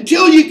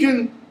until you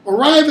can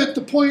arrive at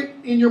the point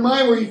in your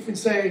mind where you can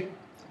say,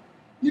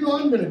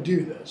 I'm going to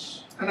do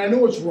this. And I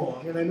know it's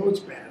wrong, and I know it's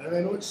bad, and I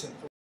know it's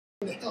sinful.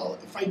 What the hell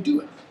if I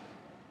do it?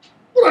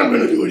 But I'm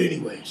going to do it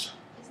anyways.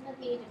 Isn't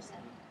that the age of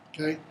 7?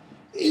 Okay?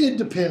 It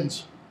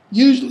depends.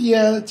 Usually,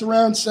 yeah, it's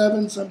around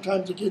 7.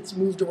 Sometimes it gets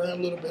moved around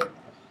a little bit.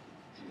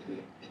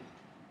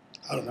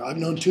 I don't know. I've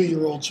known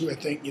 2-year-olds who I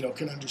think,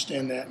 can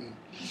understand that. And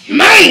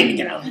mine,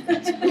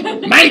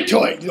 my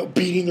toy,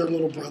 beating their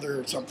little brother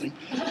or something.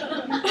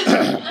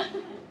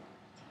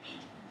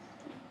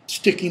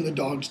 Sticking the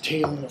dog's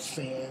tail in a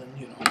fan,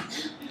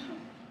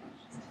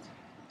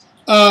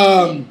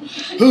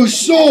 whose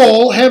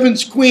soul,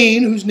 heaven's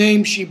queen, whose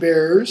name she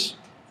bears.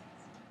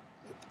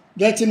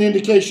 That's an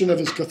indication of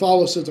his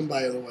Catholicism,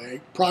 by the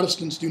way.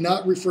 Protestants do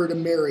not refer to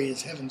Mary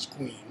as heaven's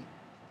queen.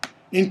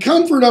 In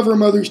comfort of her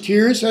mother's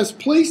tears, has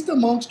placed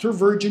amongst her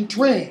virgin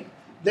train.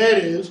 That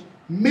is,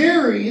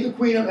 Mary, the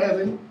Queen of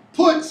Heaven,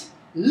 puts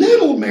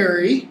little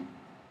Mary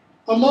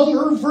among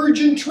her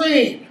virgin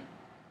train.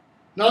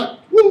 Not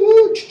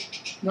woo-woo,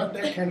 not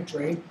that kind of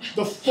train.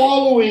 The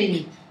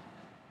following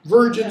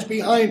virgins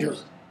behind her.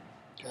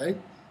 Okay?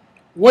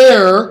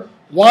 Where,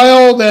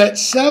 while that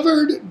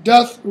severed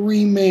doth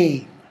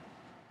remain.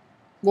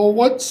 Well,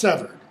 what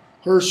severed?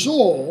 Her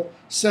soul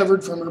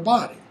severed from her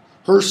body.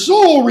 Her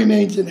soul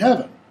remains in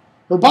heaven.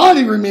 Her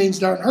body remains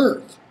down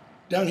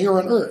here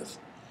on earth.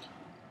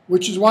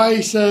 Which is why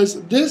he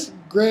says, this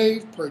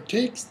grave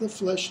partakes the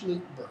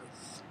fleshly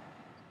birth.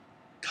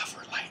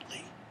 Cover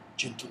lightly,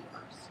 gentle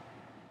earth.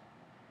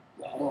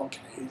 Well,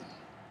 okay.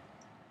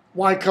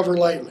 Why cover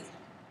lightly?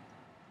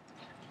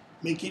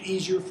 Make it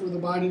easier for the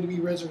body to be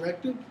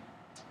resurrected?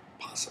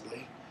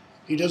 Possibly.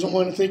 He doesn't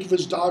want to think of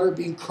his daughter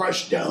being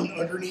crushed down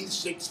underneath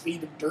 6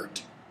 feet of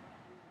dirt.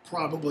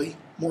 Probably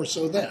more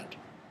so that.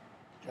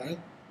 Okay?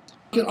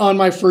 On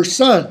my first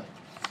son.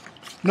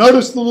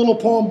 Notice the little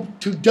poem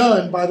to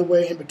Donne, by the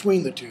way, in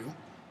between the two.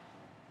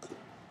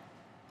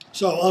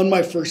 So, on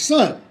my first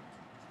son,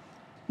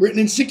 written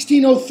in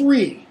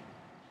 1603.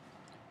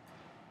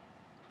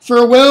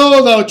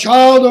 Farewell, thou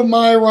child of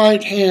my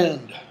right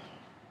hand.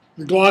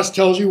 Your gloss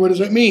tells you, what does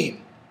it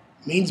mean?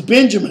 It means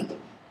Benjamin.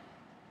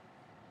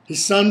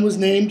 His son was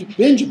named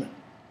Benjamin.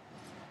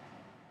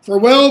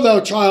 Farewell, thou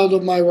child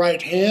of my right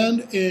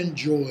hand, and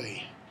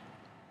joy.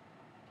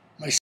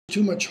 My son,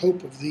 too much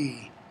hope of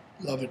thee,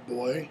 loved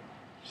boy.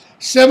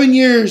 7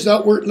 years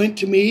thou wert lent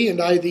to me,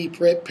 and I thee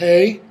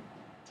pay.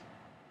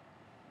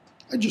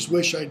 I just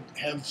wish I'd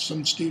have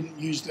some student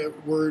use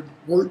that word,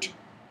 wert.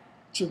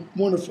 It's a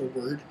wonderful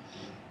word.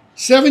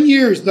 7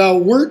 years thou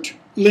wert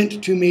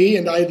lent to me,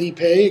 and I thee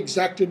pay,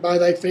 exacted by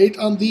thy fate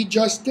on the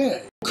just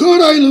day.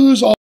 Could I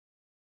lose all?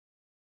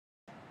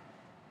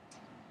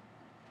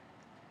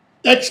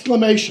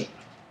 Exclamation.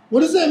 What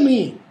does that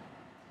mean?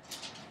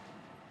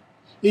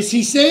 Is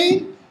he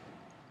saying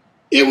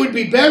it would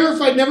be better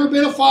if I'd never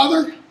been a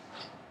father?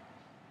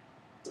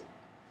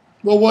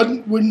 Well,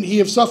 wouldn't he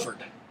have suffered?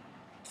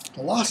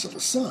 The loss of a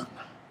son.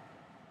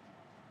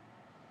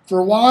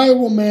 For why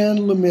will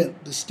man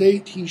lament the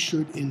state he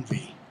should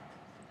envy?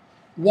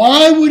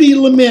 Why would he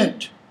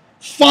lament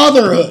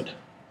fatherhood?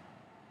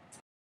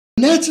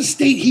 And that's a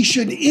state he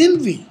should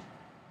envy.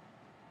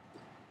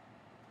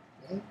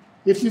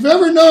 If you've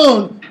ever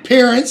known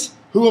parents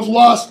who have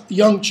lost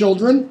young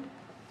children,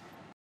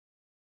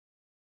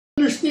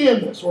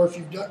 understand this, or if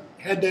you've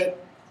had that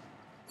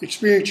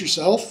experience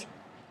yourself,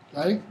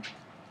 okay?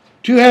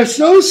 To have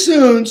so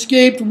soon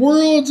scaped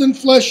worlds and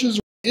fleshes,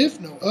 if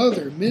no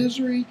other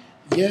misery,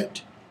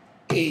 yet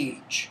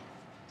age.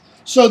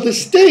 So the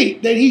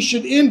state that he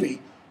should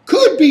envy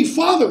could be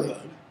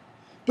fatherhood,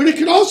 but it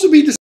could also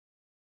be the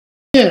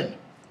sin,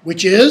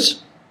 which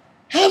is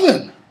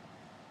heaven.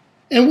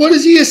 And what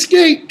has he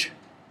escaped?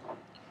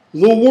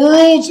 The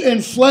world's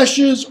and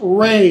flesh's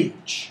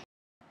rage.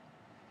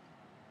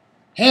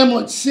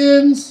 Hamlet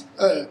sins,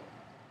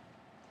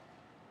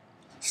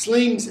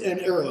 slings and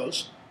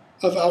arrows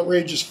of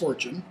outrageous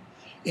fortune,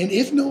 and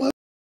if no other,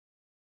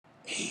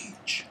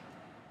 age.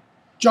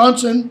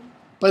 Jonson,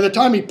 by the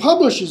time he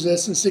publishes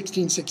this in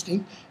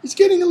 1616, is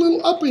getting a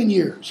little up in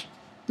years.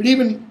 But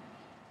even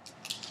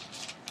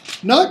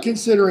not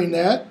considering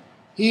that,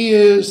 he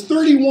is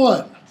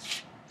 31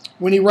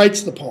 when he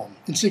writes the poem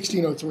in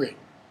 1603.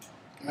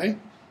 Okay?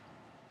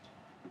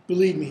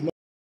 Believe me,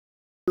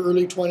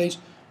 early 20s,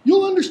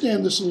 you'll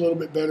understand this a little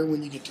bit better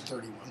when you get to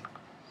 31.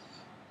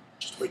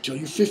 Just wait till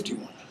you're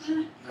 51.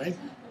 Right?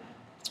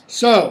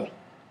 So,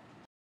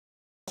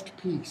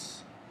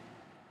 peace.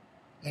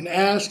 And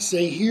ask,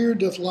 say, here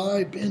doth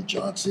lie Ben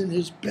Jonson,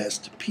 his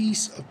best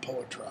piece of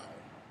poetry.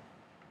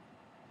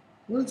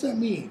 What does that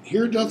mean?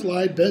 Here doth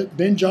lie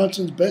Ben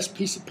Jonson's best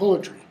piece of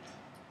poetry.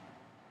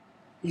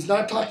 He's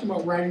not talking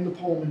about writing the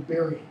poem and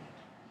burying it.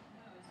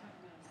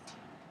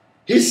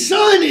 His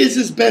son is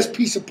his best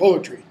piece of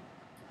poetry.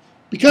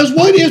 Because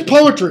what is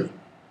poetry?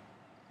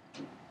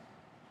 It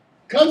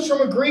comes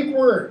from a Greek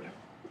word,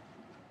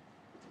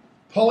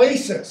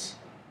 poesis,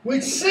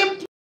 which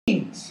simply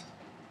means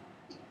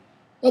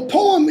a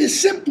poem is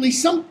simply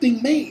something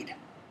made.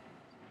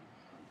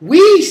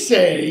 We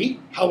say,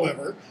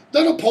 however,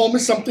 that a poem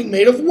is something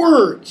made of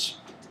words,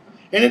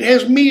 and it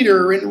has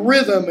meter and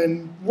rhythm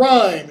and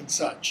rhyme and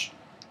such.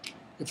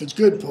 If it's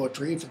good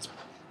poetry, if it's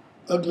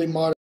ugly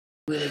modern,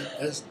 it really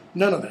has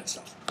none of that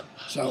stuff.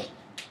 So,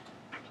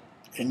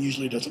 and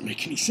usually doesn't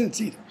make any sense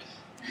either.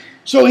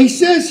 So he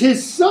says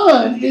his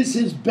son is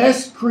his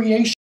best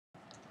creation,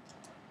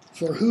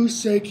 for whose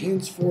sake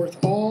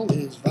henceforth all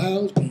his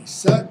vows be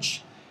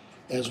such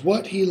as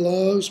what he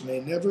loves may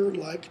never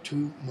like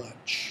too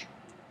much.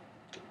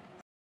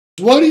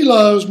 What he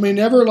loves may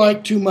never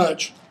like too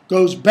much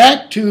goes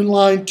back to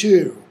line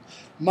 2.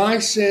 My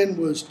sin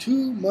was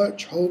too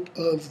much hope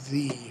of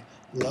thee,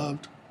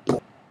 loved boy.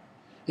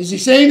 Is he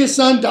saying his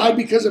son died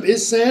because of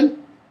his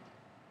sin?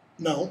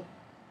 No.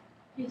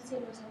 His sin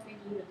was hoping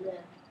he would live.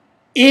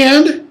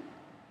 And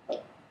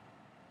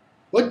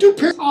what do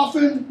parents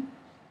often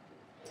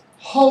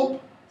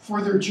hope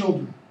for their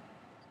children?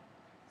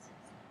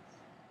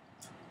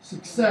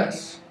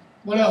 Success.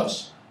 What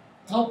else?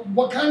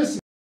 What kind of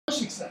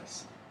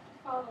success?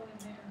 Following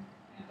their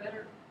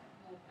better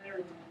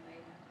than they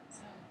had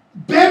themselves.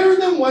 Better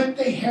than what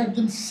they had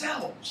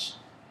themselves.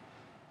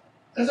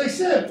 As I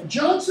said,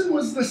 Jonson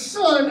was the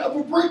son of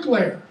a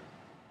bricklayer.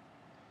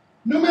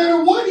 No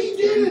matter what he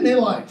did in his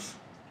life,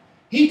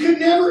 he could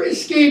never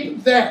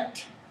escape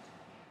that.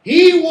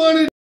 He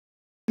wanted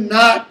to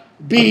not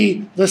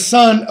be the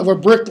son of a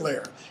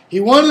bricklayer. He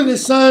wanted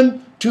his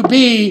son to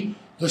be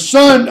the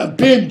son of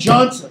Ben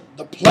Jonson,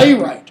 the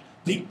playwright,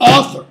 the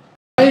author,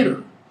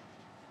 writer.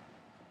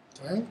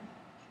 Okay?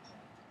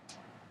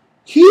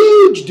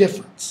 Huge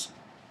difference.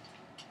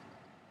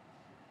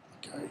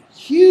 Okay?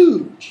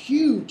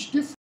 Huge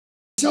difference.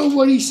 So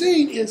what he's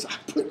saying is, I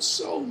put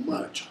so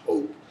much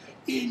hope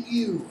in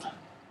you.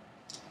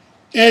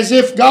 As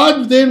if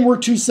God then were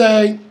to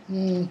say,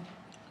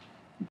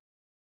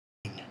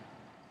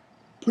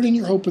 putting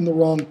your hope in the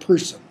wrong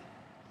person.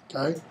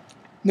 Okay?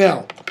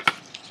 Now,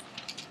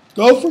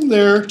 go from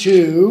there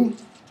to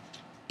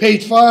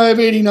page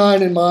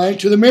 589 in mine,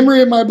 to the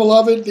memory of my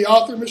beloved, the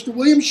author, Mr.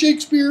 William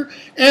Shakespeare,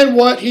 and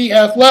what he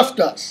hath left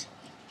us.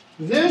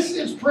 This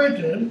is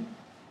printed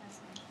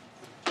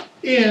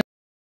in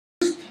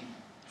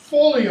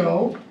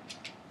folio,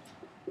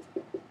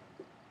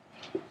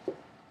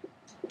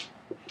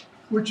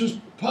 which was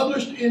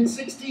published in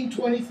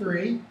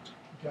 1623.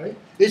 Okay.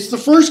 It's the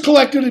first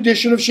collected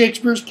edition of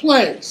Shakespeare's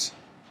plays.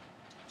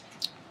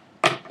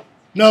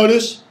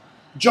 Notice,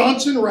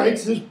 Jonson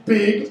writes this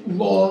big,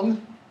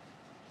 long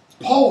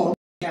poem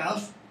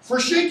for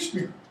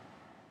Shakespeare.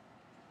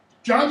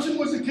 Jonson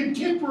was a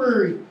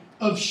contemporary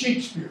of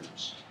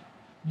Shakespeare's.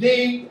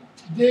 They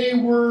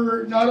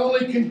were not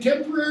only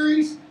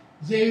contemporaries,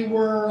 they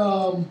were,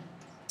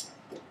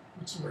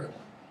 what's the word?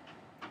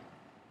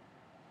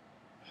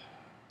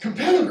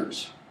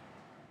 Competitors.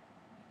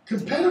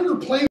 Competitor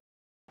play.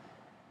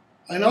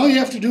 And all you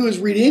have to do is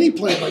read any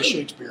play by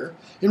Shakespeare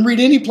and read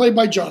any play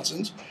by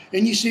Jonson's,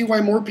 and you see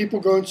why more people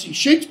go and see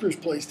Shakespeare's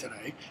plays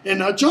today and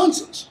not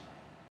Jonson's.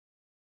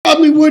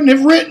 Probably wouldn't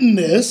have written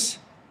this,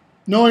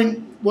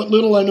 knowing what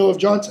little I know of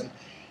Jonson,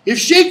 if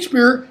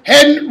Shakespeare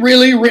hadn't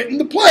really written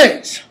the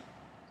plays.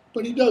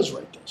 But he does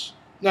write this.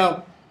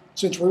 Now,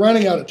 since we're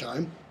running out of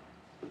time,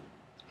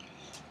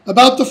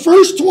 about the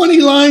first 20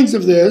 lines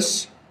of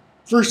this,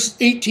 first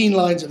 18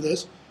 lines of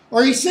this,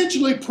 are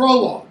essentially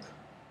prologue.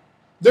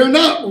 They're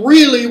not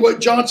really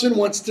what Jonson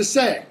wants to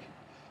say.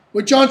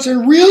 What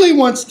Jonson really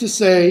wants to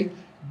say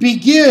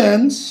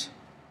begins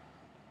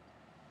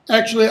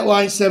actually at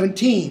line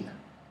 17.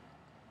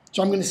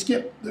 So I'm going to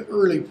skip the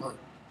early part.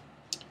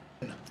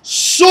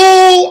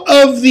 Soul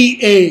of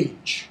the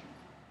age.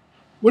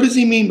 What does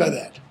he mean by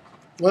that?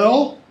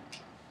 Well,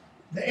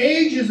 the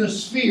age is a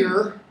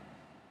sphere,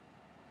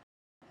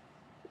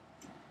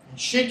 and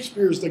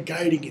Shakespeare is the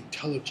guiding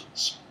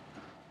intelligence.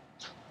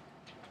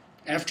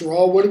 After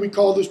all, what do we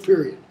call this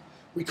period?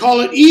 We call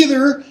it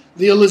either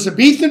the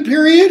Elizabethan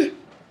period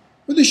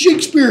or the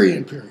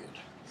Shakespearean period.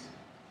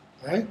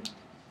 Okay?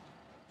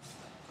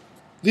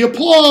 The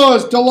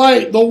applause,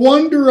 delight, the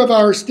wonder of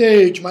our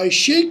stage, my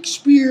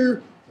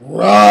Shakespeare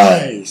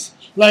rise,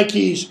 like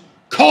he's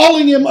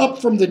calling him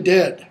up from the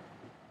dead.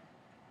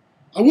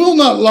 I will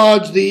not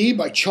lodge thee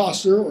by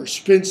Chaucer or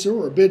Spenser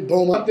or bid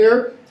Beaumont.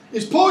 There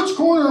is Poets'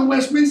 Corner in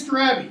Westminster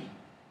Abbey.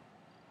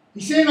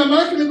 He's saying, I'm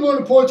not going to go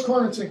to Poets'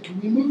 Corner and say,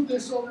 can we move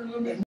this over a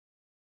little bit?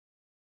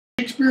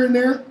 Shakespeare in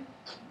there.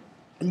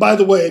 And by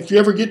the way, if you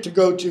ever get to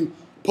go to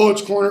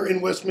Poets' Corner in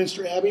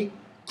Westminster Abbey,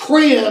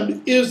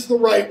 crammed is the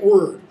right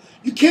word.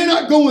 You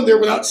cannot go in there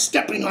without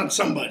stepping on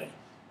somebody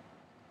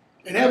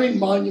and having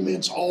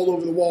monuments all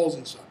over the walls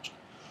and such.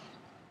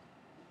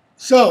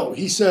 So,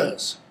 he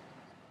says,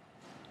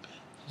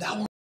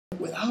 thou art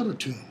without a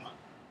tomb,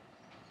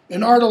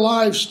 and art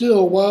alive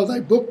still while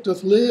thy book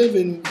doth live,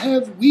 and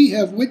we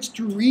have wits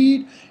to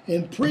read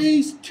and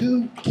praise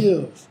to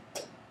give.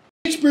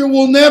 Shakespeare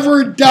will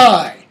never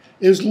die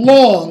as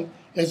long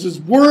as his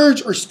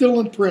words are still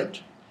in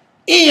print.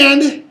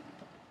 And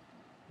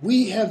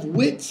we have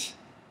wits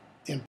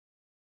and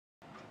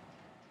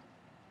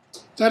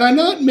that I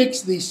not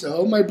mix thee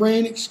so, my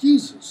brain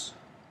excuses.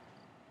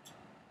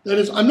 That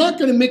is, I'm not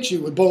going to mix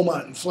you with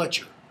Beaumont and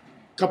Fletcher,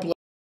 a couple of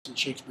in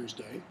Shakespeare's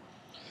day.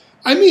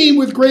 I mean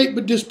with great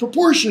but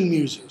disproportioned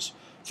muses.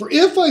 For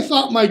if I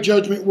thought my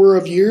judgment were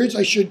of years,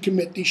 I should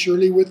commit thee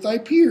surely with thy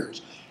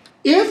peers.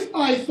 If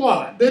I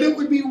thought that it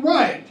would be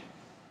right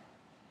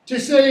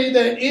to say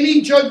that any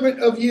judgment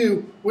of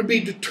you would be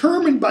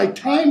determined by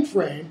time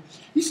frame,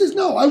 he says,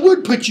 no, I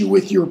would put you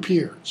with your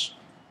peers.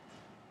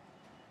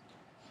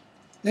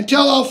 And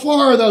tell how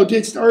far thou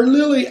didst our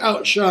Lily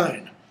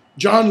outshine.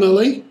 John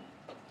Lilly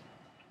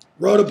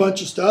wrote a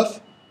bunch of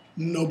stuff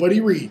nobody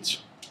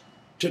reads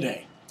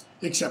today,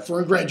 except for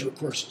in graduate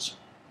courses.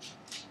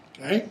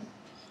 Okay?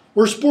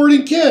 Or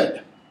Sporting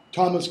Kid.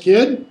 Thomas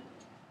Kidd,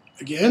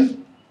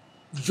 again,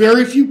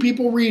 very few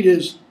people read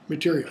his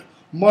material.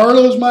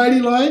 Marlowe's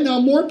Mighty Lion, now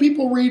more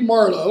people read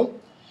Marlowe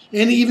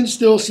and even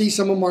still see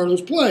some of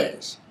Marlowe's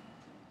plays.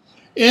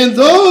 And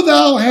though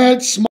thou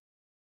hadst small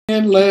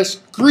and less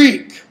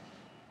Greek,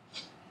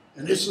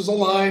 and this is a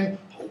line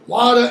a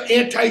lot of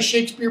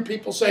anti-Shakespeare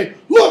people say,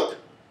 look,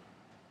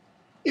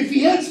 if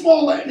he had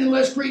small Latin and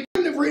less Greek, he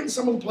wouldn't have written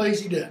some of the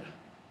plays he did.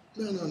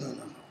 No.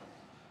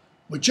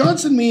 What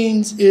Jonson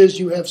means is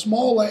you have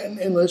small Latin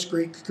and less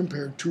Greek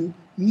compared to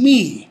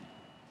me,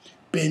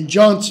 Ben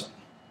Jonson.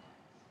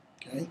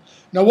 Okay?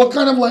 Now, what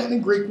kind of Latin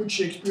and Greek would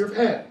Shakespeare have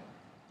had?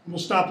 And we'll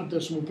stop at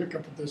this and we'll pick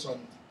up at this on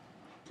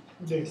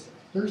what day is it?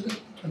 Thursday?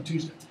 On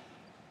Tuesday.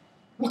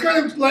 What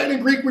kind of Latin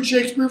and Greek would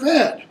Shakespeare have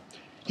had?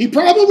 He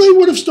probably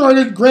would have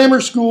started grammar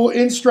school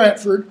in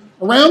Stratford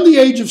around the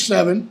age of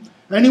 7,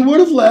 and he would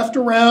have left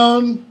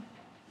around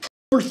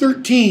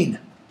 13.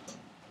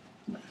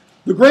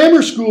 The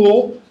grammar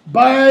school,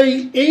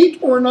 by 8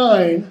 or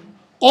 9,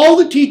 all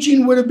the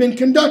teaching would have been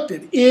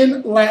conducted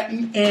in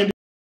Latin and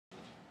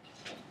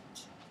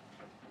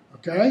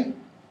okay?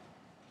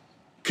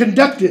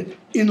 Conducted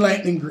in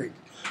Latin and Greek.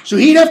 So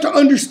he'd have to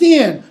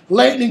understand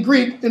Latin and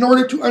Greek in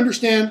order to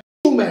understand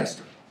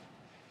schoolmaster.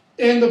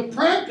 And the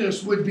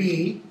practice would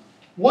be,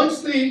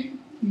 once they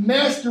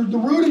mastered the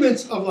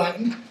rudiments of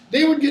Latin,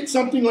 they would get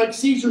something like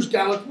Caesar's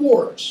Gallic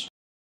Wars.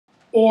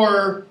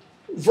 or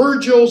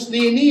Virgil's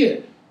the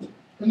Aeneid.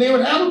 And they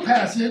would have a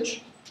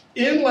passage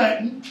in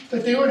Latin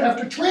that they would have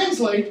to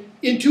translate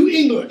into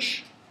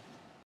English.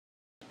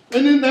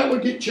 And then that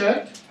would get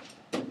checked.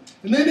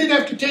 And then they'd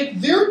have to take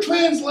their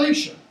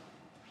translation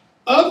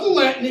of the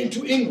Latin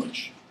into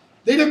English.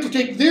 They'd have to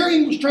take their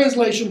English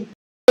translation,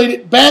 translate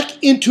it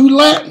back into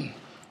Latin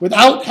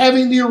without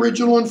having the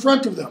original in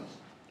front of them.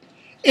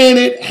 And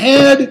it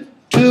had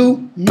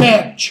to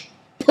match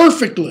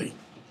perfectly.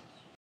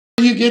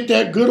 You get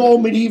that good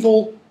old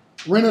medieval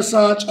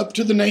Renaissance up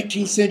to the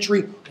 19th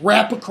century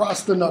wrap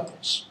across the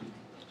knuckles.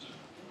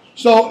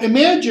 So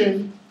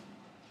imagine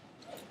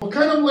what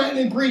kind of Latin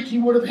and Greek he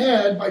would have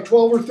had by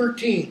 12 or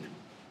 13.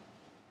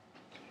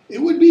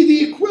 It would be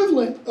the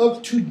equivalent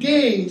of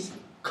today's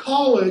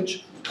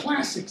college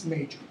classics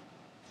major.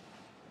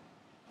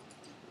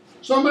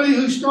 Somebody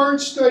who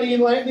starts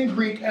studying Latin and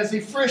Greek as a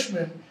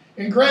freshman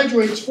and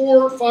graduates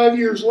 4 or 5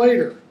 years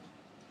later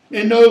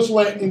and knows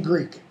Latin and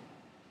Greek.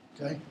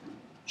 Okay?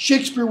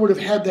 Shakespeare would have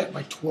had that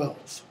by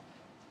 12.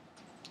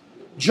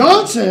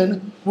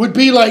 Jonson would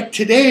be like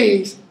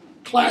today's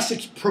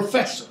classics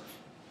professor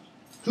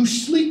who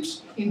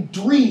sleeps and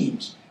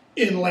dreams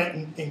in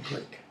Latin and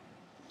Greek.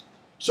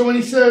 So when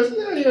he says,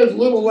 yeah, he has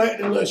little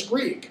Latin and less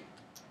Greek,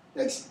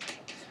 that's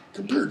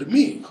compared to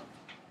me,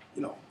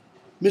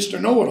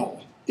 Mr.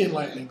 Know-it-all in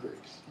Latin and Greek.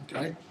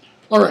 Okay?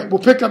 All right, we'll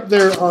pick up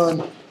there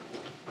on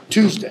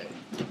Tuesday.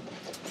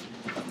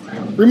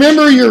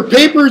 Remember, your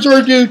papers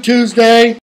are due Tuesday.